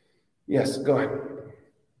 Yes, go ahead.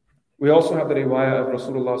 We also have the riwayah of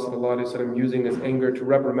Rasulullah sallallahu alaihi wasallam using his anger to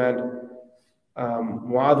reprimand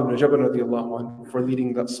Mu'adh ibn Jabal radiallahu anhu for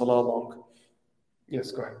leading that salah long.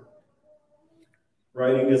 Yes, go ahead.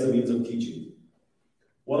 Writing as a means of teaching.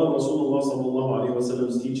 One of Rasulullah sallallahu alaihi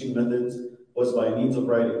wasallam's teaching methods was by means of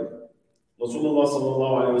writing. Rasulullah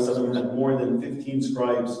sallallahu alaihi wasallam had more than 15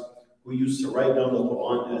 scribes who used to write down the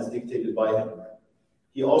Quran as dictated by him.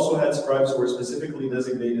 He also had scribes who were specifically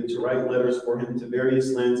designated to write letters for him to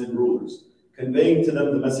various lands and rulers, conveying to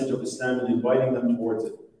them the message of Islam and inviting them towards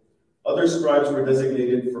it. Other scribes were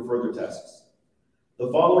designated for further tasks.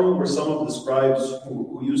 The following were some of the scribes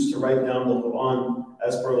who used to write down the Quran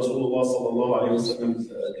as per Rasulullah sallallahu alaihi wasallam's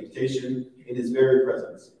dictation in his very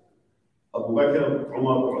presence. Abu Bakr,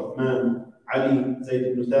 Umar, Uthman, Ali, Zayd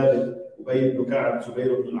ibn Thabit, Ubay ibn Ka'ab,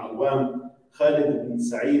 Zubayr ibn al-Awwam, Khalid ibn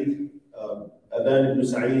Sa'id, Aban ibn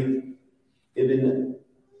Sa'id, Ibn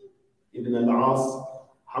al-As,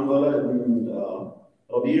 Hamdallah ibn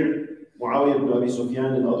Rabi', Muawiyah ibn Abi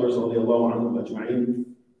Sufyan, and others radiallahu anhum ajma'in.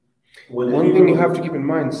 One thing you have to keep in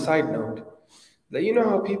mind, side note, that you know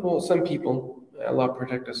how some people, Allah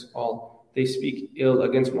protect us all, they speak ill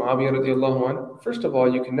against Muawiyah radiallahu anhu. First of all,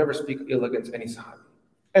 you can never speak ill against any Sahabi.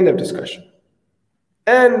 End of discussion.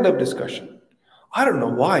 End of discussion. I don't know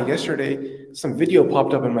why. Yesterday, some video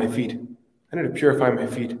popped up in my feed. I need to purify my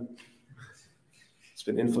feed. It's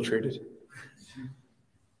been infiltrated.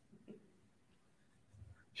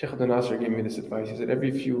 Sheikh Abdul Nasser gave me this advice. He said,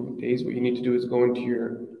 every few days, what you need to do is go into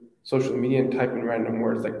your social media and type in random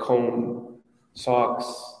words like cone,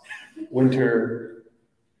 socks, winter.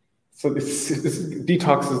 So this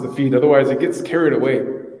detoxes the feed. Otherwise, it gets carried away.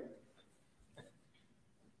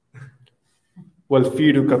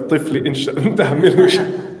 وَالْفِيدُ كَالطِّفْلِ إِنْ شَاءَ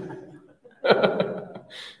تَحْمِلُهُ.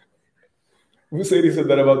 Busayri said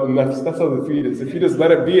that about the nafs. That's how the feed is. If you just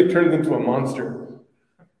let it be, it turns into a monster.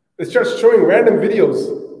 It starts showing random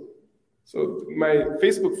videos. So my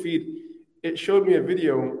Facebook feed, it showed me a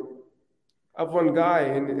video of one guy,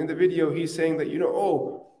 and in the video he's saying that,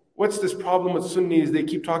 what's this problem with Sunnis? They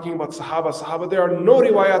keep talking about Sahaba. There are no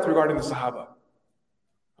riwayat regarding the Sahaba.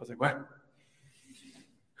 I was like, what?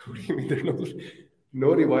 What do you mean there are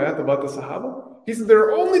no riwayat about the Sahaba? He said, there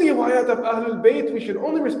are only riwayat of Ahlul Bayt. We should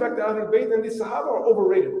only respect the Ahlul Bayt, and the Sahaba are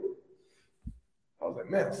overrated. I was like,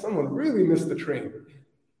 man, someone really missed the train.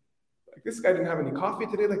 Like, this guy didn't have any coffee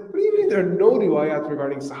today. Like, what do you mean there are no riwayat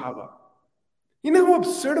regarding Sahaba? You know how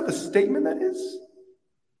absurd of a statement that is?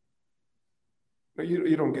 No,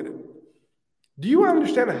 you don't get it. Do you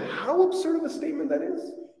understand how absurd of a statement that is?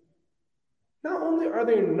 Not only are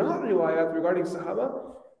there not riwayat regarding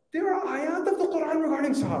Sahaba, there are ayat of the Quran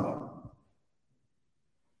regarding Sahaba.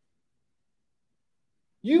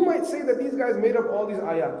 You might say that these guys made up all these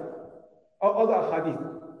ayat, all the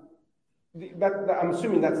ahadith. I'm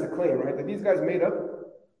assuming that's the claim, right? That these guys made up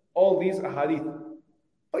all these ahadith.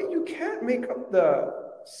 But you can't make up the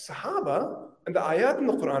Sahaba and the ayat in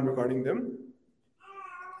the Quran regarding them.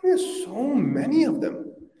 There's so many of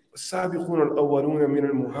them. السابقون الأولون من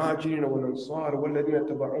المهاجرين والأنصار والذين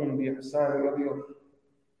تبعوهم بإحسان رضي الله.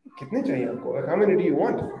 कितने चाहिए आपको? Like, how many do you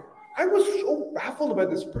want? I was so baffled by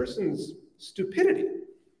this person's stupidity.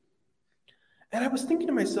 And I was thinking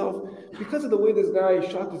to myself, because of the way this guy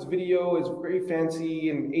shot this video, is very fancy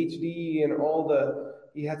and HD and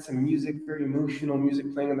he had some music, very emotional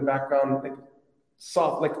music playing in the background, like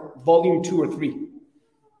soft, like volume 2 or 3,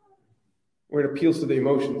 where it appeals to the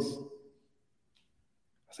emotions.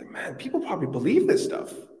 I was like, man, people probably believe this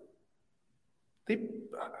stuff.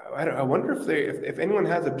 I wonder if anyone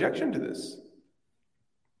has objection to this.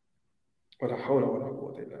 So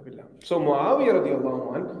Muawiyah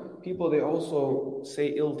radiallahu anh, people, they also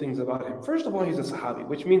say ill things about him. First of all, he's a Sahabi,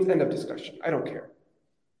 which means end of discussion. I don't care.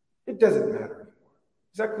 It doesn't matter anymore.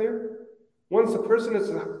 Is that clear? Once a person is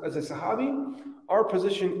a Sahabi, our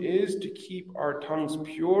position is to keep our tongues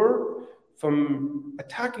pure from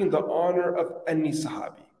attacking the honor of any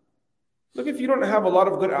Sahabi. Look, if you don't have a lot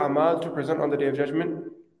of good a'mal to present on the Day of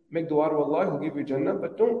Judgment, make dua to Allah, He'll give you Jannah,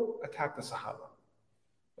 but don't attack the Sahaba.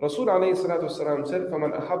 Rasul alayhi salatu wasalam said,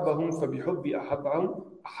 فَمَنْ أَحَبَّهُمْ فَبِحُبِّ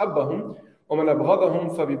أَحَبَّهُم وَمَنْ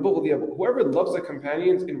أَبْغَضَهُمْ فَبِبُغْضِ. Whoever loves the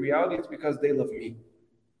companions, in reality it's because they love me.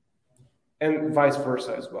 And vice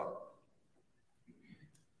versa as well.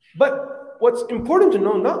 But what's important to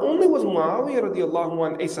know, not only was Muawiyah radiallahu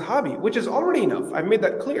anh a Sahabi, which is already enough, I've made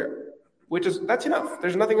that clear, that's enough,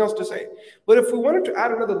 there's nothing else to say. But if we wanted to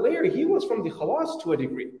add another layer, he was from the Khawas to a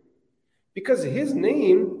degree. Because his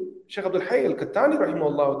name, Shaykh Abdul Hayy al-Kattani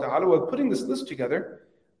rahimahullah ta'ala, while putting this list together,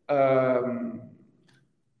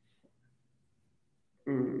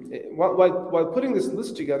 while putting this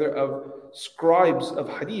list together of scribes of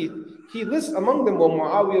hadith, he lists among them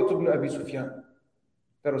Muawiyah ibn Abi Sufyan.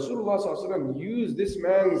 That Rasulullah sallallahu alaihi wasallam used this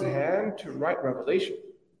man's hand to write revelation.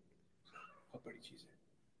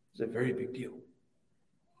 It's a very big deal.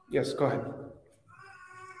 Yes, go ahead.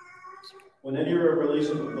 When any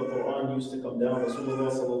revelation of the Quran used to come down,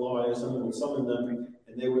 Rasulullah sallallahu alaihi wasallam would summon them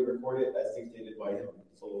and they would record it as dictated by him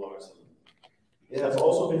sallallahu alaihi wasallam. It has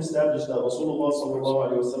also been established that Rasulullah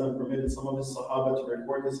sallallahu alaihi wasallam permitted some of his Sahaba to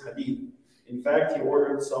record his hadith. In fact, he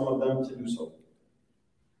ordered some of them to do so.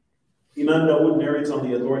 Imam Dawood narrates on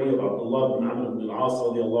the authority of Abdullah ibn Amr ibn al-As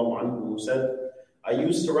radiallahu anhu, who said, I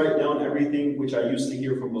used to write down everything which I used to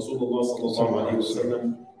hear from Rasulullah sallallahu alaihi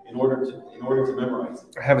wasallam in order to memorize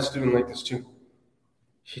it. I have a student like this too.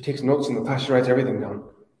 She takes notes in the class, she writes everything down.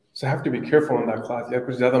 So I have to be careful in that class.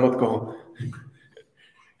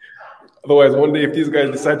 Otherwise, one day if these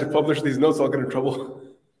guys decide to publish these notes, I'll get in trouble.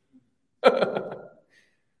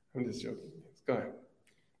 I'm just joking. Go ahead.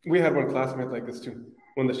 We had one classmate like this too.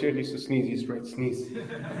 When the shaykh used to sneeze, he used to write sneeze.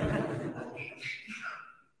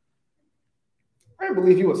 I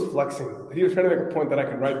believe he was flexing. He was trying to make a point that I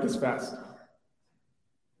can write this fast.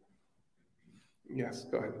 Yes,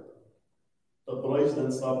 go ahead. The Quraysh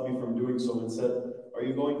then stopped me from doing so and said, are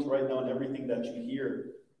you going to write down everything that you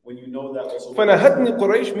hear when you know that also... فَنَهَدْنِ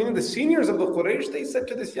Quraysh, meaning the seniors of the Quraysh, they said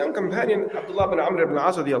to this young companion, Abdullah bin Amr ibn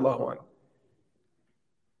al-As radiyallahu anhu,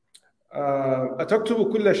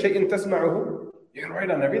 أَتَكْتُبُ كُلَّ شَيْءٍ تَسْمَعُهُ? You're going to write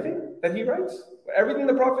down everything that he writes? Everything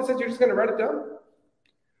the Prophet says, you're just going to write it down?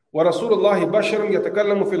 وَرَسُولُ اللَّهِ بَشَرٌ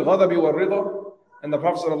يَتَكَلَّمُ فِي الْغَضَبِ وَالرِّضَى. And the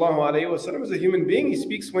Prophet ﷺ is a human being. He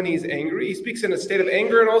speaks when he's angry. He speaks in a state of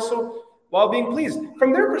anger and also while being pleased.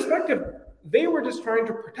 From their perspective, they were just trying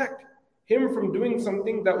to protect him from doing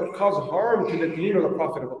something that would cause harm to the deen or the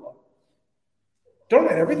Prophet of Allah. Don't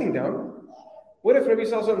write everything down. What if Nabi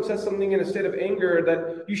ﷺ says something in a state of anger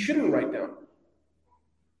that you shouldn't write down?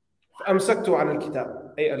 أَمْسَكْتُ عَنَ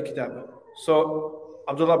الْكِتَابِ أي الْكِتَابِ. So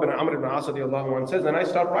Abdullah bin Amr ibn As radiallahu anhu says, then I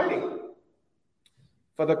stopped writing.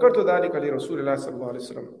 فَذَكَرْتُ ذَلِكَ لِرَسُولِ اللَّهِ صَلَّى اللَّهُ عَلَيْهِ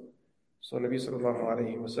وسلم. So Nabi sallallahu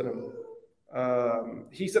alayhi wa sallam,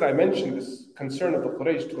 he said, I mentioned this concern of the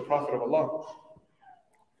Quraysh to the Prophet of Allah.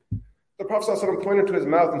 The Prophet sallallahu alayhi wa sallam pointed to his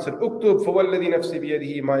mouth and said, اُكْتُبْ فَوَالَّذِي نَفْسِي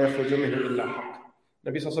بِيَدِهِ مَا يَخْرُجُ مِنْهُ إِلَّا حَقٌّ.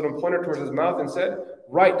 Nabi sallallahu alayhi wa sallam pointed towards his mouth and said,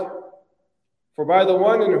 write, for by the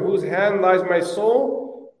one in whose hand lies my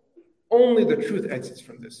soul, only the truth exits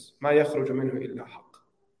from this. مَا يَخْرُجُ مِنْهُ إِلَّا حَقٌّ.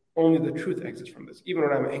 Only the truth exits from this. Even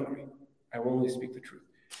when I'm angry, I will only speak the truth.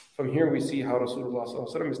 From here we see how Rasulullah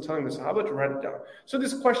is telling the Sahaba to write it down. So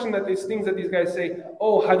this question that these things that these guys say,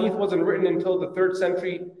 oh, hadith wasn't written until the 3rd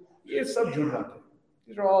century, is subjugated.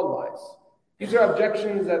 These are all lies. These are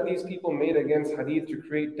objections that these people made against hadith to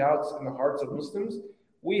create doubts in the hearts of Muslims.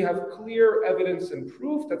 We have clear evidence and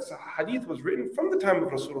proof that hadith was written from the time of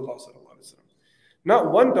Rasulullah.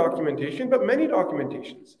 Not one documentation, but many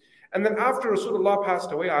documentations. And then after Rasulullah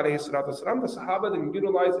passed away, والسلام, the Sahaba then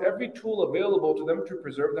utilized every tool available to them to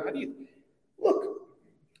preserve the hadith. Look,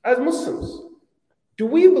 as Muslims, do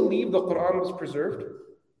we believe the Quran was preserved?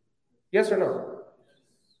 Yes or no?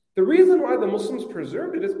 The reason why the Muslims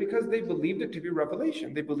preserved it is because they believed it to be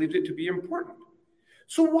revelation. They believed it to be important.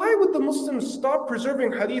 So why would the Muslims stop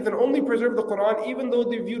preserving hadith and only preserve the Quran, even though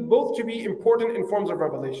they viewed both to be important in forms of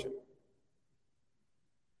revelation?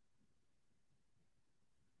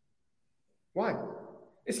 Why?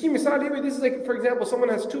 This is like, for example, someone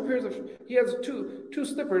has he has two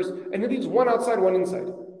slippers and he leaves one outside, one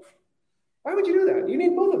inside. Why would you do that? You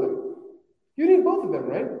need both of them. You need both of them,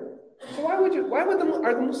 right? So are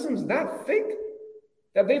the Muslims that thick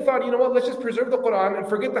that they thought, you know what, let's just preserve the Quran and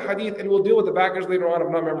forget the hadith and we'll deal with the baggage later on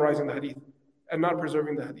of not memorizing the hadith and not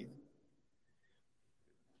preserving the hadith?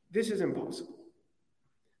 This is impossible.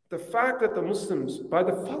 The fact that the Muslims, by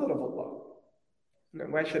the fadl of Allah,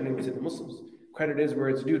 why shouldn't we say the Muslims? Credit is where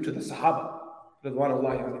it's due to the Sahaba,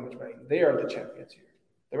 Ridwanullahi alayhim ajma'in. They are the champions here.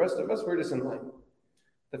 The rest of us, we're just in line.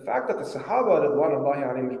 The fact that the Sahaba, Ridwanullahi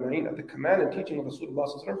alayhim ajma'in, at the command and teaching of Rasulullah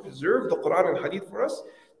sallallahu alaihi wasallam, preserved the Quran and Hadith for us,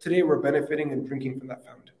 today we're benefiting and drinking from that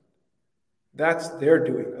fountain. That's their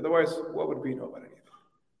doing. Otherwise, what would we know about anything?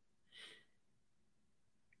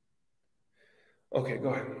 Okay, go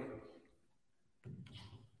ahead.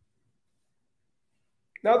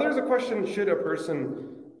 Now, there's a question, should a person,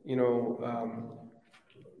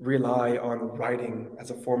 rely on writing as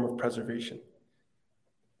a form of preservation?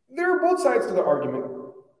 There are both sides to the argument.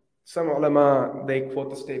 Some ulama, they quote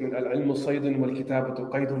the statement, al-ilmu saydun wal-kitabatu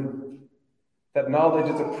qaydun, that knowledge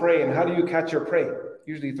is a prey, and how do you catch your prey?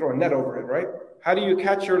 Usually you throw a net over it, right? How do you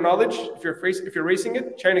catch your knowledge if you're racing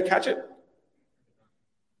it, trying to catch it?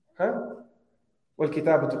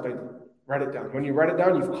 Wal-kitabatu qaydun. Write it down. When you write it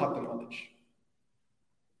down, you've caught the knowledge.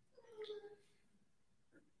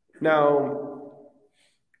 Now,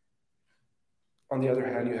 on the other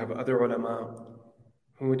hand, you have other ulama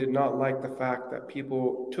who did not like the fact that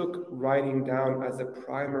people took writing down as the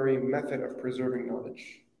primary method of preserving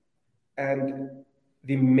knowledge and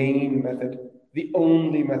the main method, the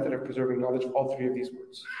only method of preserving knowledge, all three of these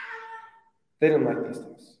words. They didn't like these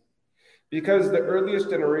things because the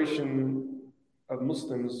earliest generation of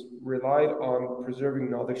Muslims relied on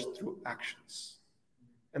preserving knowledge through actions,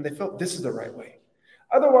 and they felt this is the right way.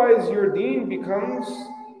 Otherwise, your deen becomes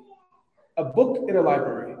a book in a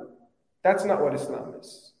library. That's not what Islam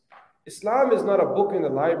is. Islam is not a book in a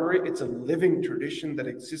library. It's a living tradition that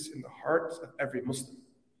exists in the hearts of every Muslim.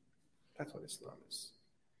 That's what Islam is.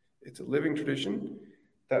 It's a living tradition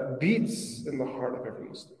that beats in the heart of every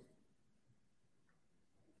Muslim.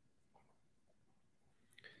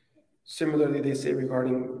 Similarly, they say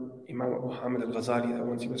regarding Imam Abu Hamid al-Ghazali that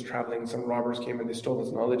once he was traveling, some robbers came and they stole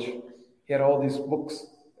his knowledge. He had all these books,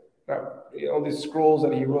 all these scrolls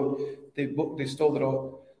that he wrote. They stole it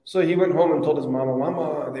all. So he went home and told his mama,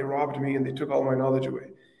 "Mama, they robbed me and they took all my knowledge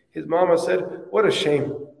away." His mama said, "What a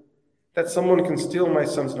shame that someone can steal my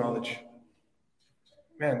son's knowledge."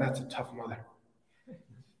 Man, that's a tough mother. I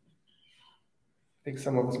think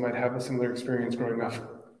some of us might have a similar experience growing up.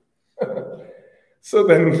 So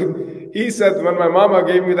then he said, when my mama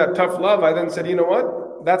gave me that tough love, I then said, you know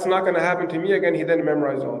what? That's not going to happen to me again. He then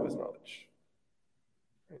memorized all of his knowledge.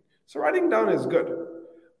 So writing down is good.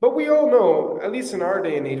 But we all know, at least in our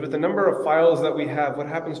day and age, with the number of files that we have, what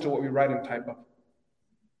happens to what we write and type up?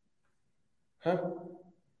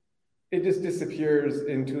 It just disappears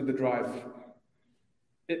into the drive.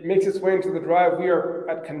 It makes its way into the drive. We are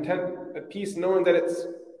at content, at peace, knowing that it's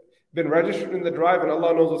been registered in the drive and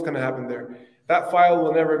Allah knows what's going to happen there. That file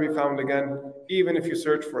will never be found again, even if you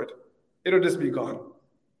search for it. It'll just be gone.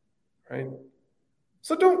 Right?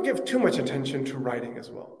 So don't give too much attention to writing as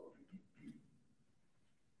well.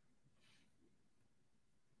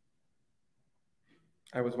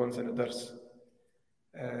 I was once in a dars,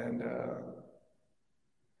 and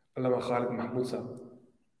Allama Khalid Mahmoud Sahib,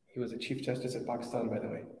 he was a Chief Justice in Pakistan, by the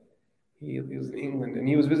way. He was in England, and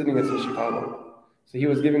he was visiting us in Chicago. So he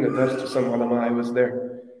was giving a dars to some ulama. I was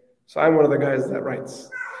there. So I'm one of the guys that writes.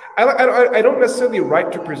 I don't necessarily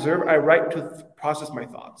write to preserve. I write to process my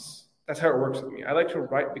thoughts. That's how it works with me. I like to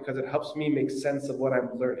write because it helps me make sense of what I'm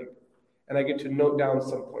learning. And I get to note down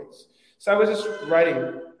some points. So I was just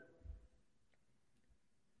writing.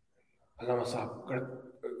 Allama Sahib,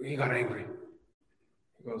 he got angry.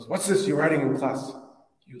 He goes, "What's this you're writing in class?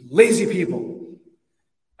 You lazy people."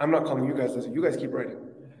 I'm not calling you guys lazy. You guys keep writing.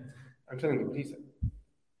 I'm telling you what he said.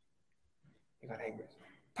 He got angry.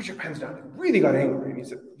 "Put your pens down." He really got angry. And he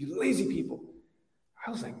said, "You lazy people."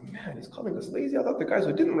 I was like, man, he's calling us lazy? I thought the guys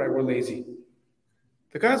who didn't write were lazy.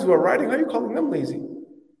 The guys who are writing, how are you calling them lazy?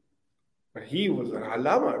 But he was an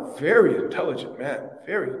Allama, very intelligent man.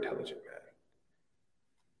 Very intelligent man.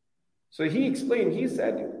 So he explained, he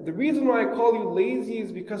said, the reason why I call you lazy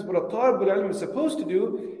is because what a talib al-ilm is supposed to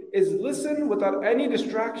do is listen without any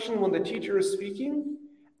distraction when the teacher is speaking.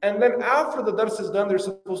 And then after the dars is done, they're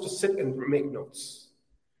supposed to sit and make notes.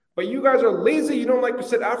 But you guys are lazy. You don't like to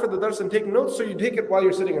sit after the dars and take notes, so you take it while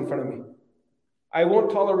you're sitting in front of me. I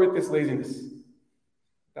won't tolerate this laziness.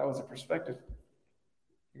 That was a perspective.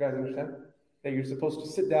 You guys understand? That you're supposed to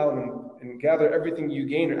sit down and gather everything you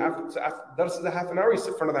gain. After dars is a half an hour, you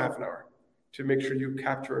sit for another half an hour to make sure you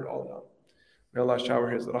capture it all down. May Allah shower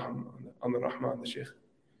His rahmah on the rahmah on the Shaykh.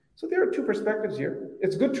 So there are two perspectives here.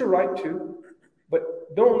 It's good to write too,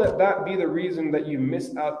 but don't let that be the reason that you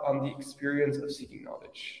miss out on the experience of seeking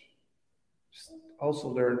knowledge. Just also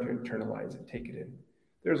learn to internalize it, take it in.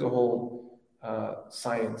 There's a whole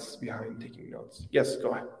science behind taking notes. Yes,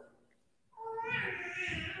 go ahead.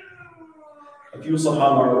 A few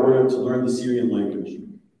Sahaba are ordered to learn the Syrian language.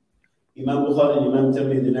 Imam Bukhari and Imam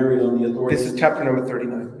Tirmidhi narrate on the authority. This is chapter number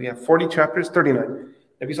 39. We have 40 chapters, 39.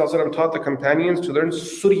 Nabi Sallallahu Alaihi Wasallam taught the companions to learn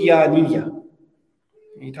Suryaniya.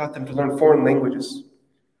 He taught them to learn foreign languages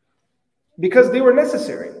because they were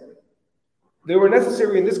necessary. They were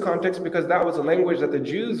necessary in this context because that was a language that the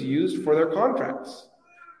Jews used for their contracts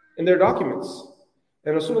in their documents.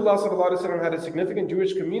 And Rasulullah Sallallahu Alaihi Wasallam had a significant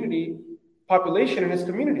Jewish population in his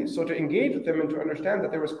community. So to engage with them and to understand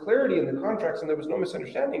that there was clarity in the contracts and there was no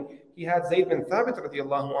misunderstanding, he had Zayd bin Thabit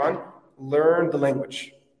radiallahu anh learn the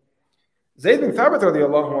language. Zayd bin Thabit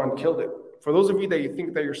radiallahu anh killed it. For those of you that you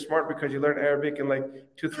think that you're smart because you learn Arabic in like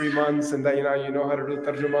 2-3 months and that you know how to do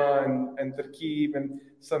tarjuma and tarkib and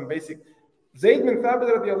some basic. Zayd bin Thabit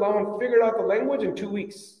radiallahu anh figured out the language in 2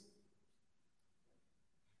 weeks.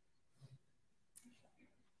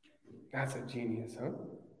 That's a genius, huh?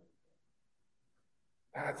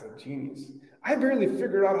 That's a genius. I barely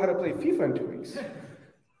figured out how to play FIFA in 2 weeks.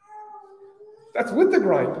 That's with the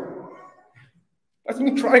grind. That's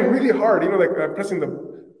me trying really hard, like pressing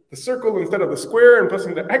the circle instead of the square and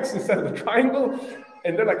pressing the X instead of the triangle.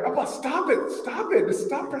 And they're like, Abba, stop it. Just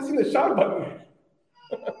stop pressing the shot button.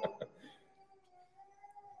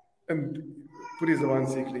 And Puri Zaban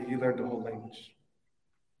Sikli, he learned the whole language.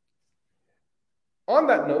 On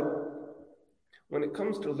that note, when it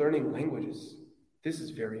comes to learning languages, this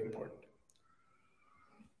is very important.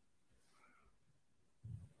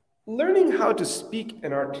 Learning how to speak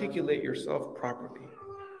and articulate yourself properly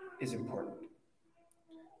is important.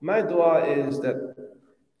 My dua is that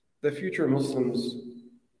the future Muslims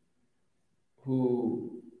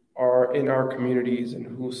who are in our communities and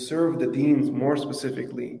who serve the deens more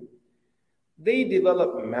specifically, they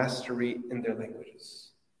develop mastery in their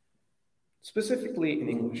languages, specifically in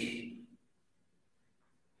English.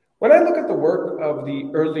 When I look at the work of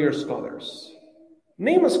the earlier scholars,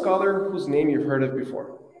 name a scholar whose name you've heard of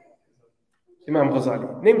before. Imam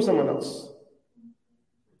Ghazali. Name someone else.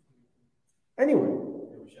 Anyone.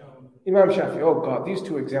 Imam Shafi. Oh God, these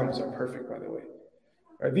two examples are perfect, by the way.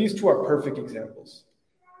 Right, these two are perfect examples.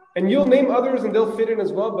 And you'll name others and they'll fit in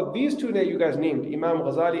as well, but these two that you guys named, Imam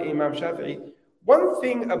Ghazali, Imam Shafi'i, one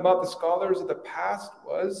thing about the scholars of the past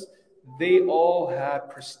was they all had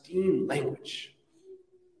pristine language.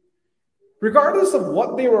 Regardless of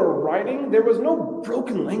what they were writing, there was no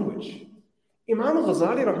broken language. Imam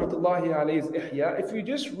Ghazali rahmatullahi alayhi's Ihya, if you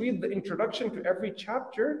just read the introduction to every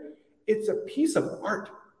chapter, it's a piece of art.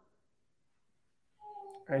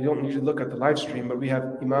 I don't usually look at the live stream, but we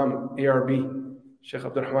have Imam ARB, Sheikh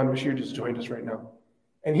Abdul Rahman Bashir just joined us right now.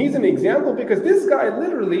 And he's an example because this guy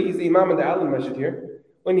literally is the Imam of the Al Masjid here.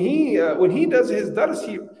 When he does his dars,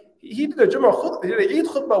 he did a Jummah khutbah, he did an Eid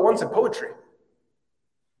khutbah once in poetry.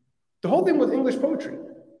 The whole thing was English poetry.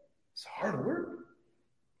 It's hard work.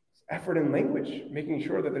 It's effort in language, making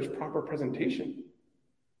sure that there's proper presentation.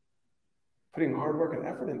 Putting hard work and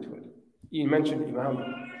effort into it. You mentioned Imam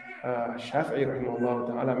Shafi'i rahimahullah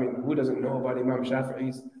ta'ala. I mean, who doesn't know about Imam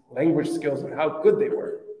Shafi'i's language skills and how good they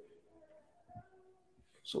were?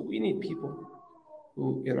 So we need people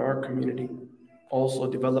who in our community also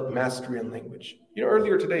develop mastery in language.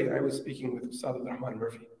 Earlier today I was speaking with Ustad Abdurrahman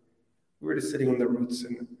Murphy. We were just sitting in the roots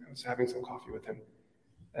and I was having some coffee with him.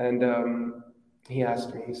 And he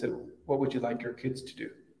asked me, he said, what would you like your kids to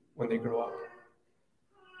do when they grow up?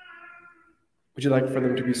 Would you like for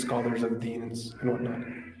them to be scholars of deen and whatnot?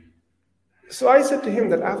 So I said to him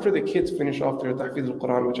that after the kids finish off their tahfiz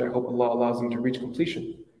al-Quran, which I hope Allah allows them to reach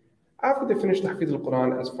completion, after they finish tahfiz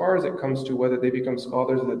al-Quran, as far as it comes to whether they become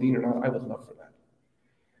scholars of the deen or not, I would love for that.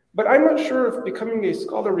 But I'm not sure if becoming a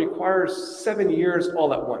scholar requires 7 years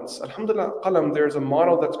all at once. Alhamdulillah, Qalam, there's a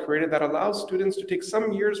model that's created that allows students to take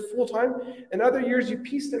some years full-time and other years you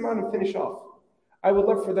piece them out and finish off. I would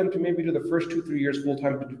love for them to maybe do the first 2-3 years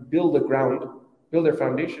full-time to build the ground, build their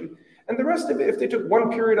foundation. And the rest of it, if they took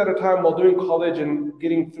one period at a time while doing college and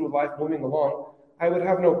getting through life, moving along, I would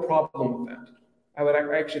have no problem with that.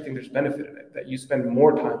 I actually think there's benefit in it, that you spend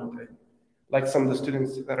more time with it. like some of the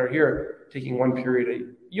students that are here taking one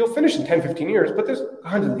period. You'll finish in 10, 15 years, but there's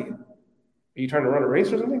 100 years. Are you trying to run a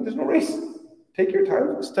race or something? There's no race. Take your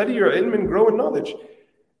time, study your ilm and grow in knowledge.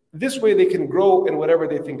 This way they can grow in whatever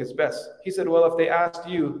they think is best. He said, well, if they asked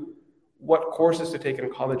you what courses to take in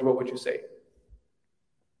college, what would you say?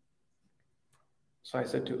 So I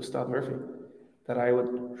said to Ustad Murphy that I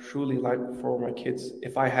would truly like for my kids,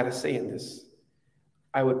 if I had a say in this,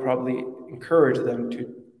 I would probably encourage them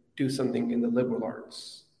to do something in the liberal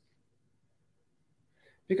arts.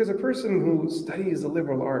 Because a person who studies the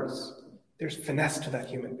liberal arts, there's finesse to that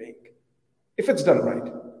human being. If it's done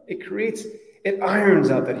right, it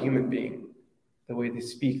irons out that human being. The way they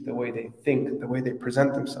speak, the way they think, the way they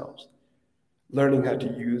present themselves. Learning how to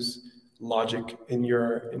use logic in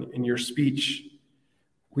your speech.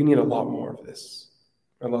 We need a lot more of this.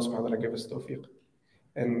 Allah subhanahu wa ta'ala give us tawfiq.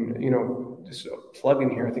 And, just a plug in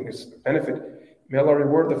here, I think is a benefit. May Allah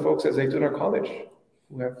reward the folks at Zaytuna College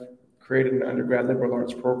who have created an undergrad liberal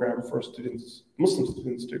arts program for students, Muslim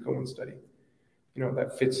students, to go and study.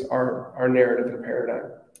 That fits our narrative and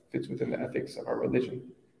paradigm, fits within the ethics of our religion.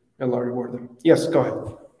 May Allah reward them. Yes, go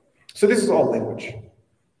ahead. So this is all language.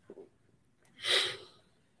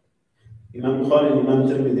 Imam Bukhari and Imam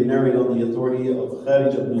Tirmidhi narrate on the authority of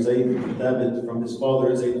Kharij ibn Zayd ibn Thabit from his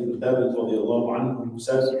father Zayd ibn Thabit radiallahu anhu, who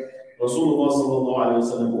says, Rasulullah sallallahu alayhi wa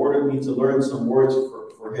sallam ordered me to learn some words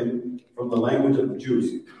for him from the language of the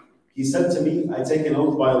Jews. He said to me, I take an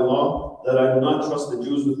oath by Allah that I do not trust the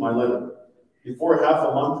Jews with my letter. Before half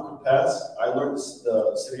a month could pass, I learned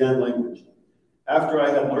the Syrian language. After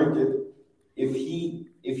I had learned it, if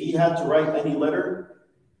he had to write any letter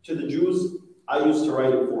to the Jews, I used to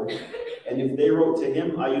write it for him. And if they wrote to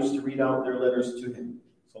him, I used to read out their letters to him.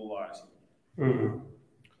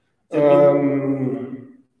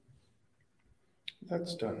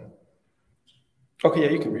 That's done. Okay,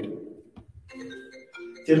 yeah, you can read it.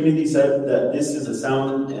 Tirmidhi said that this is a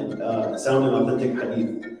sound and authentic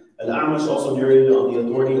hadith. Al-A'mash also narrated on the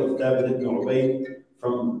authority of Thabit ibn Ubayd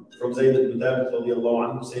from Zayd ibn Thabit radiallahu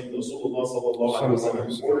anhu, saying Rasulullah sallallahu alayhi wa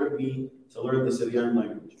sallam ordered me to learn the Syrian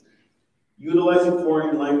language. Utilizing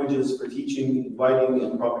foreign languages for teaching, inviting,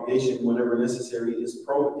 and propagation whenever necessary is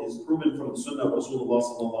proven from the Sunnah of Rasulullah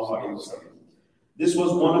sallallahu alayhi wa sallam. This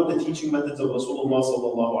was one of the teaching methods of Rasulullah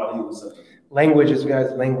sallallahu alayhi wa sallam. Languages,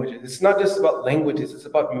 guys, languages. It's not just about languages, it's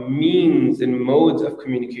about means and modes of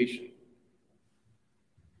communication.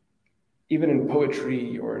 Even in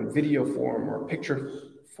poetry or in video form or picture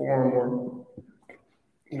form or,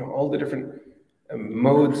 all the different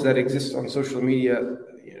modes that exist on social media,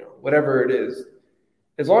 whatever it is.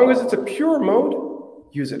 As long as it's a pure mode,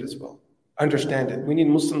 use it as well. Understand it. We need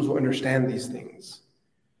Muslims who understand these things.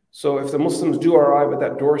 So if the Muslims do arrive at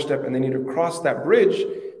that doorstep and they need to cross that bridge,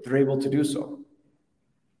 they're able to do so.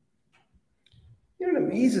 It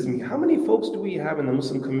amazes me. How many folks do we have in the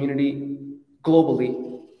Muslim community globally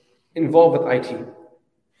involved with IT?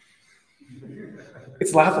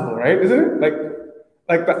 It's laughable, right? Isn't it?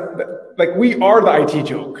 Like we are the IT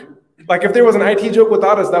joke. Like if there was an IT joke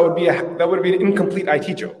without us, that would be an incomplete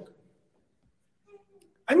IT joke.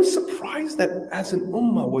 I'm surprised that as an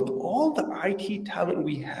ummah, with all the IT talent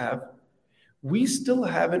we have, we still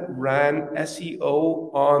haven't ran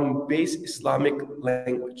SEO on base Islamic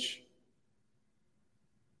language.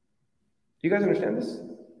 Do you guys understand this?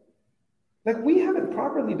 Like we haven't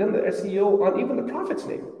properly done the SEO on even the Prophet's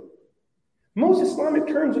name. Most Islamic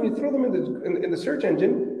terms, when you throw them in the search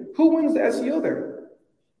engine, who wins the SEO there?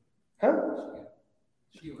 Huh?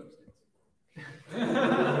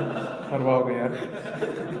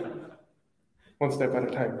 One step at a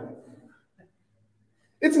time.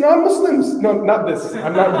 It's non-Muslims. No, not this.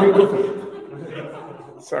 I'm not being goofy.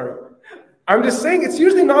 Sorry. I'm just saying it's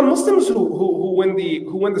usually non-Muslims who win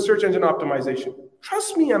the search engine optimization.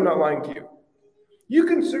 Trust me, I'm not lying to you. You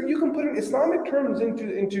can put in Islamic terms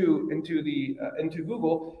into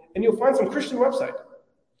Google, and you'll find some Christian website.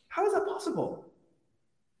 How is that possible?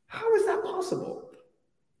 How is that possible?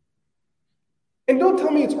 And don't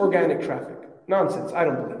tell me it's organic traffic. Nonsense. I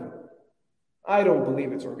don't believe it. I don't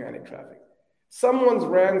believe it's organic traffic. Someone's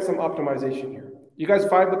ran some optimization here. You guys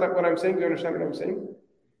fine with that? What I'm saying? You understand what I'm saying?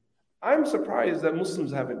 I'm surprised that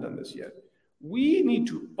Muslims haven't done this yet. We need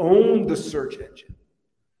to own the search engine.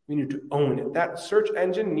 We need to own it. That search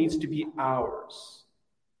engine needs to be ours.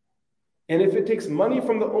 And if it takes money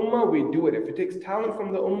from the ummah, we do it. If it takes talent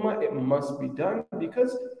from the ummah, it must be done,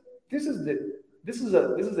 because this is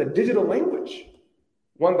a digital language,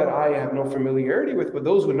 one that I have no familiarity with, but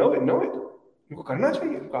those who know it, know it.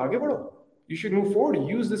 You should move forward and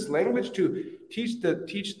use this language to teach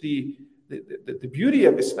the beauty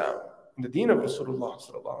of Islam and the deen of Rasulullah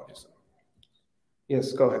sallallahu alaihi wasallam.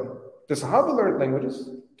 Yes, go ahead. The Sahaba learned languages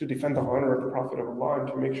to defend the honor of the Prophet of Allah and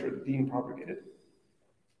to make sure the deen propagated.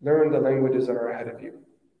 Learn the languages that are ahead of you.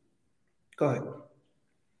 Go ahead.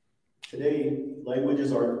 Today,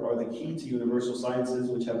 languages are the key to universal sciences,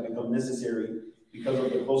 which have become necessary because of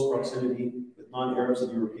the close proximity with non-Arabs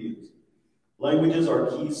and Europeans. Languages are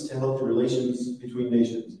keys to healthy relations between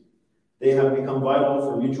nations. They have become vital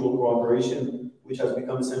for mutual cooperation, which has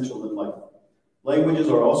become essential in life. Languages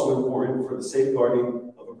are also important for the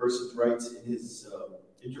safeguarding of a person's rights in his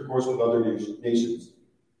intercourse with other nations.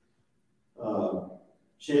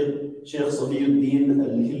 Sheikh Safiuddin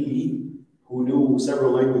al-Hilli, who knew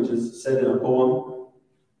several languages, said in a poem,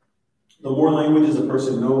 "The more languages a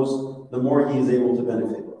person knows, the more he is able to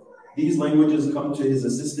benefit. These languages come to his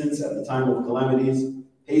assistance at the time of calamities.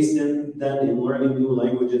 Hasten then in learning new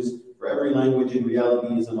languages, for every language in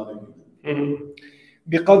reality is another human."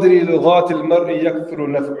 بقدر لغات المرء يكثر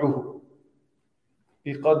نفعه.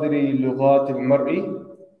 بقدر لغات المرء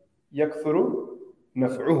يكثر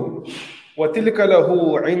نفعه. وتلك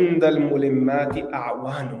له عند الملمات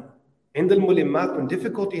أعوان. عند الملمات, when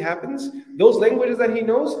difficulty happens, those languages that he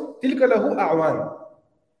knows, تلك له أعوان.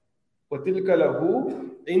 وتلك له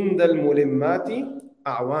عند الملمات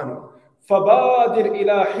أعوان. فبادر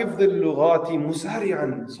إلى حفظ اللغات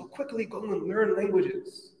مسارعا. So quickly go and learn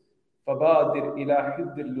languages. فبادر إلى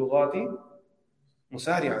حفظ اللغات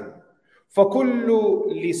مسارعا. فكل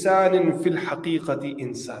لسان في الحقيقة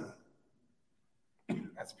إنسان.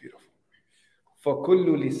 That's beautiful.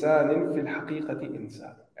 فكل لسان في الحقيقة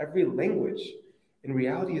إنسان. Every language in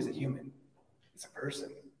reality is a human. It's a person.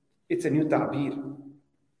 It's a new ta'bir.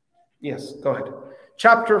 Yes, go ahead.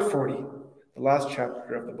 Chapter 40, the last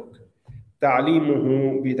chapter of the book.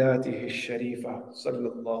 تعليمه بذاته الشريفة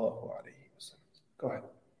صلى الله عليه وسلم. Go ahead.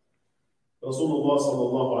 Rasulullah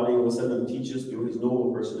sallallahu alayhi wa sallam teaches through his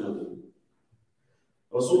noble personality.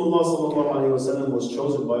 Rasulullah sallallahu alayhi wa sallam was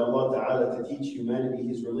chosen by Allah Ta'ala to teach humanity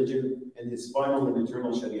his religion and his final and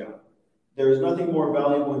eternal sharia. There is nothing more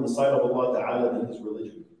valuable in the sight of Allah Ta'ala than his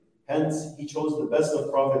religion. Hence, he chose the best of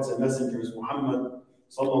prophets and messengers, Muhammad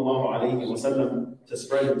sallallahu alayhi wa sallam, to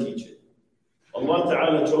spread and teach it. Allah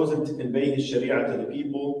Ta'ala chose him to convey his sharia to the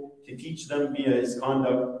people, to teach them via his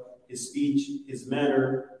conduct, his speech, his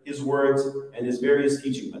manner, his words, and his various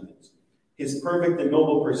teaching methods. His perfect and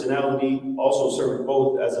noble personality also served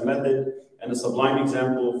both as a method and a sublime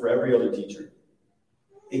example for every other teacher.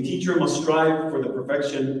 A teacher must strive for the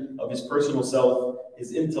perfection of his personal self,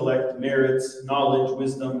 his intellect, merits, knowledge,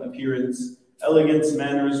 wisdom, appearance, elegance,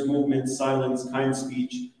 manners, movements, silence, kind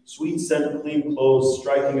speech, sweet scent, clean clothes,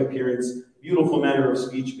 striking appearance, beautiful manner of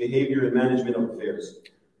speech, behavior, and management of affairs.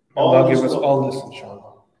 May Allah give us all this,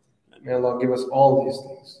 inshallah. May Allah give us all these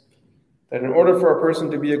things. That in order for a person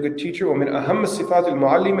to be a good teacher, ومن أهم الصفات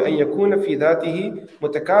المعلم أن يكون في ذاته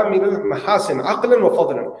متكامل المحاسن عقلا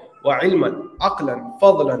وفضلا وعلما عقلا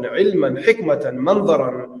فضلا علما حكمة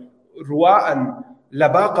منظرا رواء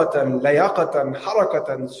لباقة لياقة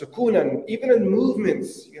حركة سكونا. Even in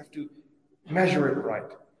movements you have to measure it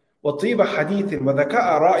right. وطيب حديث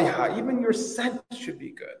وذكاء رائحة. Even your scent should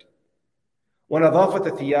be good.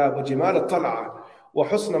 ونظافة ثياب وجمال الطلعة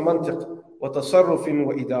وحسن منطق وتصرف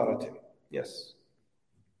وإدارة. Yes.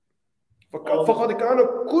 فقد كان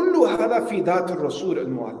كل هذا في ذات الرسول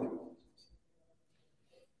المعلم.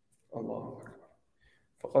 الله أكبر.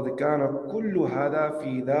 فقد كان كل هذا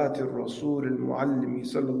في ذات الرسول المعلم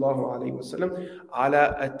صلى الله عليه وسلم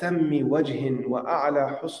على أتم وجه وأعلى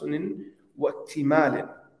حسن واكتمال.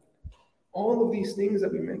 All of these things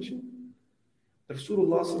that we mentioned,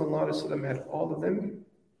 Rasulullah sallallahu alaihi wasallam had all of them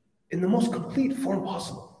in the most complete form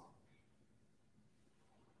possible.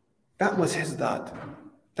 That was his dhat.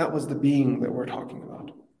 That was the being that we're talking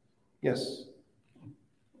about. Yes.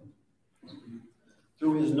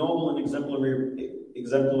 Through his noble and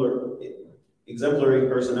exemplary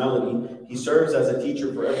personality, he serves as a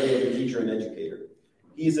teacher for every other teacher and educator.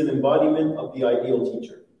 He is an embodiment of the ideal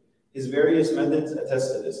teacher. His various methods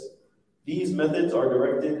attest to this. These methods are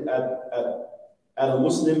directed at a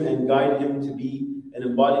Muslim and guide him to be an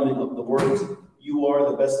embodiment of the words, "You are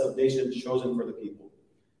the best of nations chosen for the people."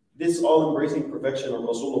 This all-embracing perfection of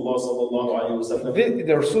Rasulullah sallallahu alayhi wa sallam.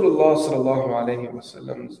 The Rasulullah sallallahu alayhi wa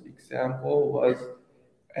sallam's example was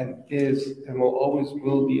and is and will always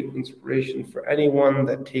will be an inspiration for anyone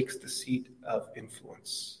that takes the seat of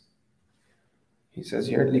influence. He says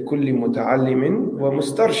here, لِكُلِّ مُتَعَلِّمٍ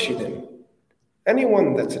وَمُسْتَرْشِدٍ.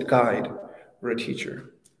 Anyone that's a guide or a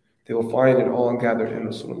teacher, they will find it all gathered in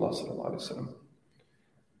Rasulullah sallallahu alayhi wa sallam.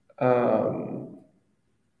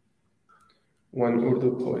 One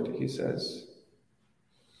Urdu poet, he says,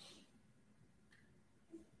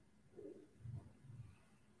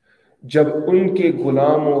 जब उनके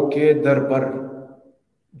गुलामों के दर पर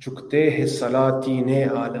झुकते हैं सलातीने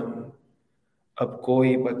आलम, अब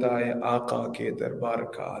कोई बताए आका के दरबार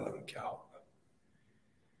का आलम क्या होगा.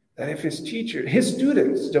 That if his teacher, his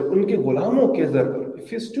students, जब उनके गुलामों के दर पर, if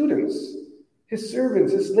his students, his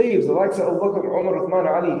servants, his slaves, the likes of Abu Bakr, Umar, Uthman,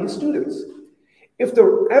 Ali, his students, if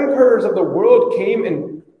the emperors of the world came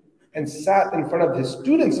and sat in front of his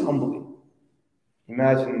students humbly,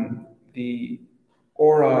 imagine the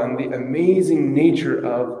aura and the amazing nature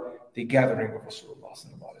of the gathering of Rasulullah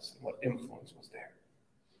sallallahu alaihi wasallam, what influence was there.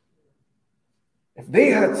 If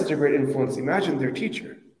they had such a great influence, imagine their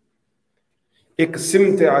teacher. एक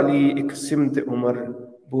सिमत अली, एक सिमत उमर,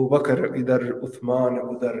 अबू बकर इधर, उस्मान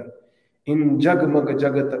उधर, इन जगमग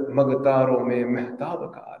जगत मगतारों में महताब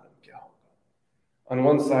का आलम क्या होगा. On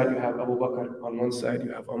one side you have Abu Bakr, on one side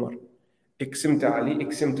you have Umar. एक सिमत अली,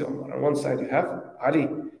 एक सिमत Umar. On one side you have Ali,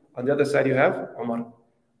 on the other side you have Umar.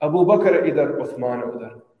 Abu Bakr इधर, उस्मान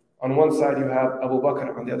उधर. On one side you have Abu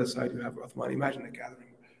Bakr, on the other side you have Uthman. Imagine a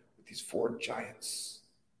gathering with these four giants,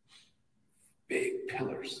 big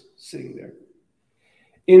pillars sitting there.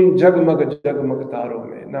 In jagmag jagmag taro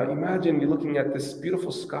mein. Now imagine you're looking at this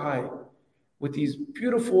beautiful sky with these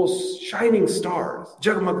beautiful shining stars.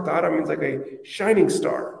 Jagmag tara means like a shining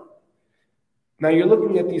star. Now you're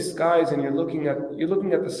looking at these skies and you're looking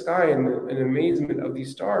at the sky in amazement of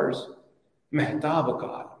these stars. Mehtab ka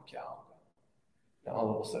alam kya hoga. Now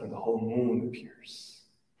all of a sudden the whole moon appears.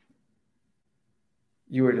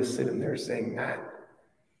 You were just sitting there saying, man,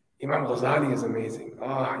 Imam Ghazali is amazing.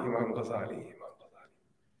 Imam Ghazali.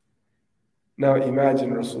 Now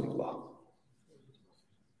imagine Rasulullah.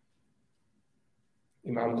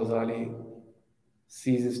 Imam Ghazali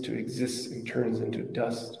ceases to exist and turns into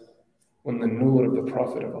dust when the nur of the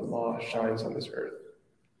Prophet of Allah shines on this earth.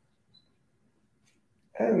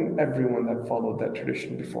 And everyone that followed that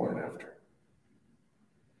tradition before and after.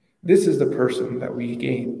 This is the person that we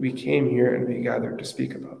came here and we gathered to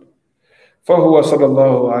speak about. فهو صلى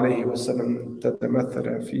الله عليه وسلم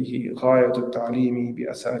تتمثل فيه غاية التعليم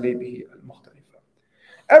بأساليبه المختلفة.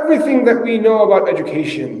 Everything that we know about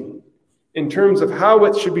education in terms of how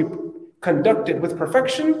it should be conducted with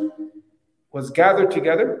perfection was gathered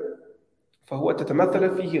together. فهو تتمثل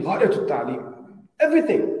فيه غاية التعليم.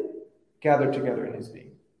 Everything gathered together in his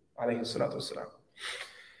being عليه الصلاة والسلام.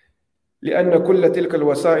 لأن كل تلك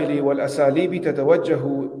الوسائل والأساليب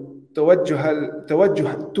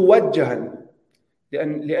توجها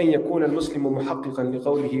لأن يكون المسلم محققا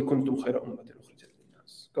لقوله كنتم خير أمة أخرجت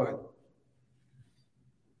للناس. Go ahead.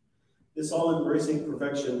 This all-embracing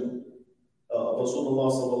perfection of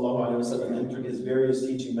Rasulullah sallallahu alaihi wasallam entered his various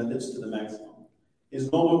teaching methods to the maximum.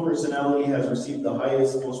 His noble personality has received the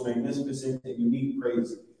highest, most magnificent, and unique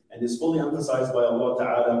praise, and is fully emphasized by Allah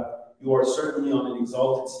Ta'ala. You are certainly on an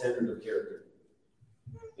exalted standard of character.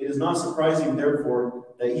 It is not surprising, therefore,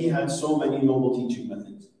 that he had so many noble teaching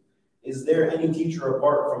methods. Is there any teacher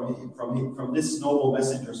apart from this noble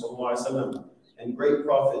messenger, sallallahu alaihi wasallam, and great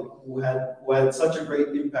prophet who had such a great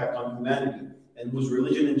impact on humanity, and whose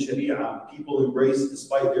religion and sharia people embraced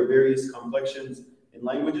despite their various complexions and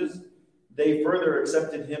languages? They further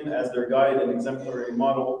accepted him as their guide and exemplary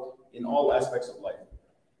model in all aspects of life.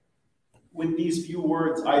 With these few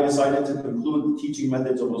words, I decided to conclude the teaching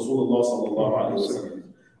methods of Rasulullah sallallahu alaihi wasallam.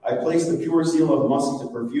 I placed the pure seal of musk to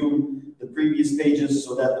perfume the previous pages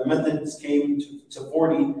so that the methods came to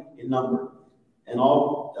 40 in number. And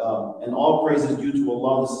all praise is due to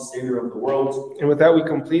Allah, the sustainer of the world. And with that, we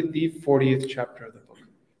complete the 40th chapter of the book.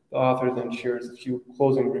 The author then shares a few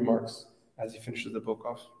closing remarks as he finishes the book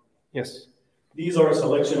off. Yes. These are a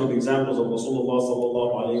selection of examples of Rasulullah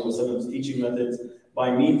sallallahu alaihi wasallam's teaching methods by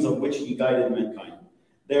means of which he guided mankind.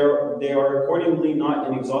 They are accordingly not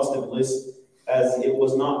an exhaustive list, as it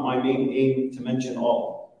was not my main aim to mention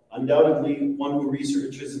all. Undoubtedly, one who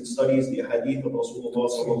researches and studies the hadith of Rasulullah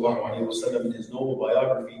sallallahu alaihi wasallam in his noble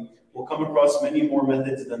biography will come across many more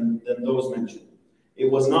methods than those mentioned. It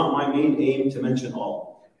was not my main aim to mention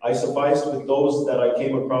all. I sufficed with those that I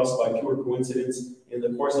came across by pure coincidence in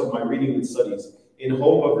the course of my reading and studies, in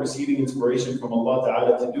hope of receiving inspiration from Allah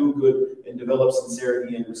Ta'ala to do good and develop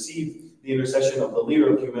sincerity and receive the intercession of the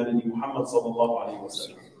leader of humanity, Muhammad sallallahu alaihi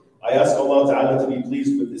wasallam. I ask Allah Ta'ala to be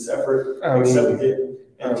pleased with this effort, accept it,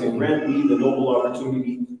 and to grant me the noble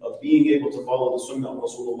opportunity of being able to follow the sunnah of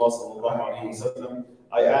Rasulullah sallallahu alaihi wasallam.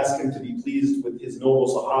 I ask him to be pleased with his noble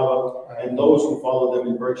Sahaba and those who follow them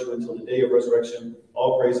in virtue until the day of resurrection.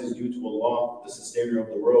 All praise is due to Allah, the sustainer of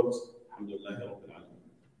the worlds. Alhamdulillah Rabbil Alamin.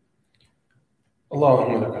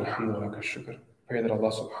 Allahumma laka alhamdu wa laka shukr. Pray that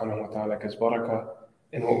Allah subhanahu wa ta'ala gives barakah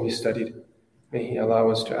in what we studied. May He allow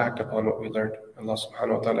us to act upon what we learned. Allah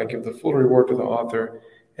subhanahu wa ta'ala give the full reward to the author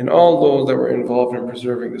and all those that were involved in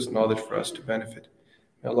preserving this knowledge for us to benefit.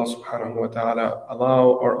 May Allah subhanahu wa ta'ala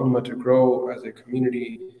allow our ummah to grow as a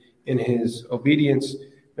community in His obedience.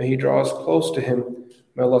 May He draw us close to Him.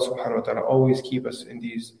 May Allah subhanahu wa ta'ala always keep us in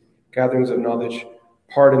these gatherings of knowledge.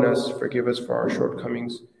 Pardon us, forgive us for our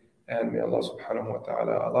shortcomings. And may Allah subhanahu wa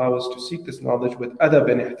ta'ala allow us to seek this knowledge with adab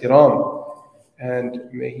and ihtiram. And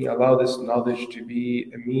may He allow this knowledge to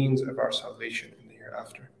be a means of our salvation in the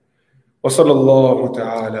hereafter. وصلى الله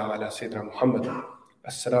تعالى على سيدنا محمد.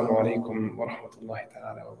 السلام عليكم ورحمة الله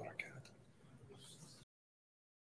تعالى وبركاته.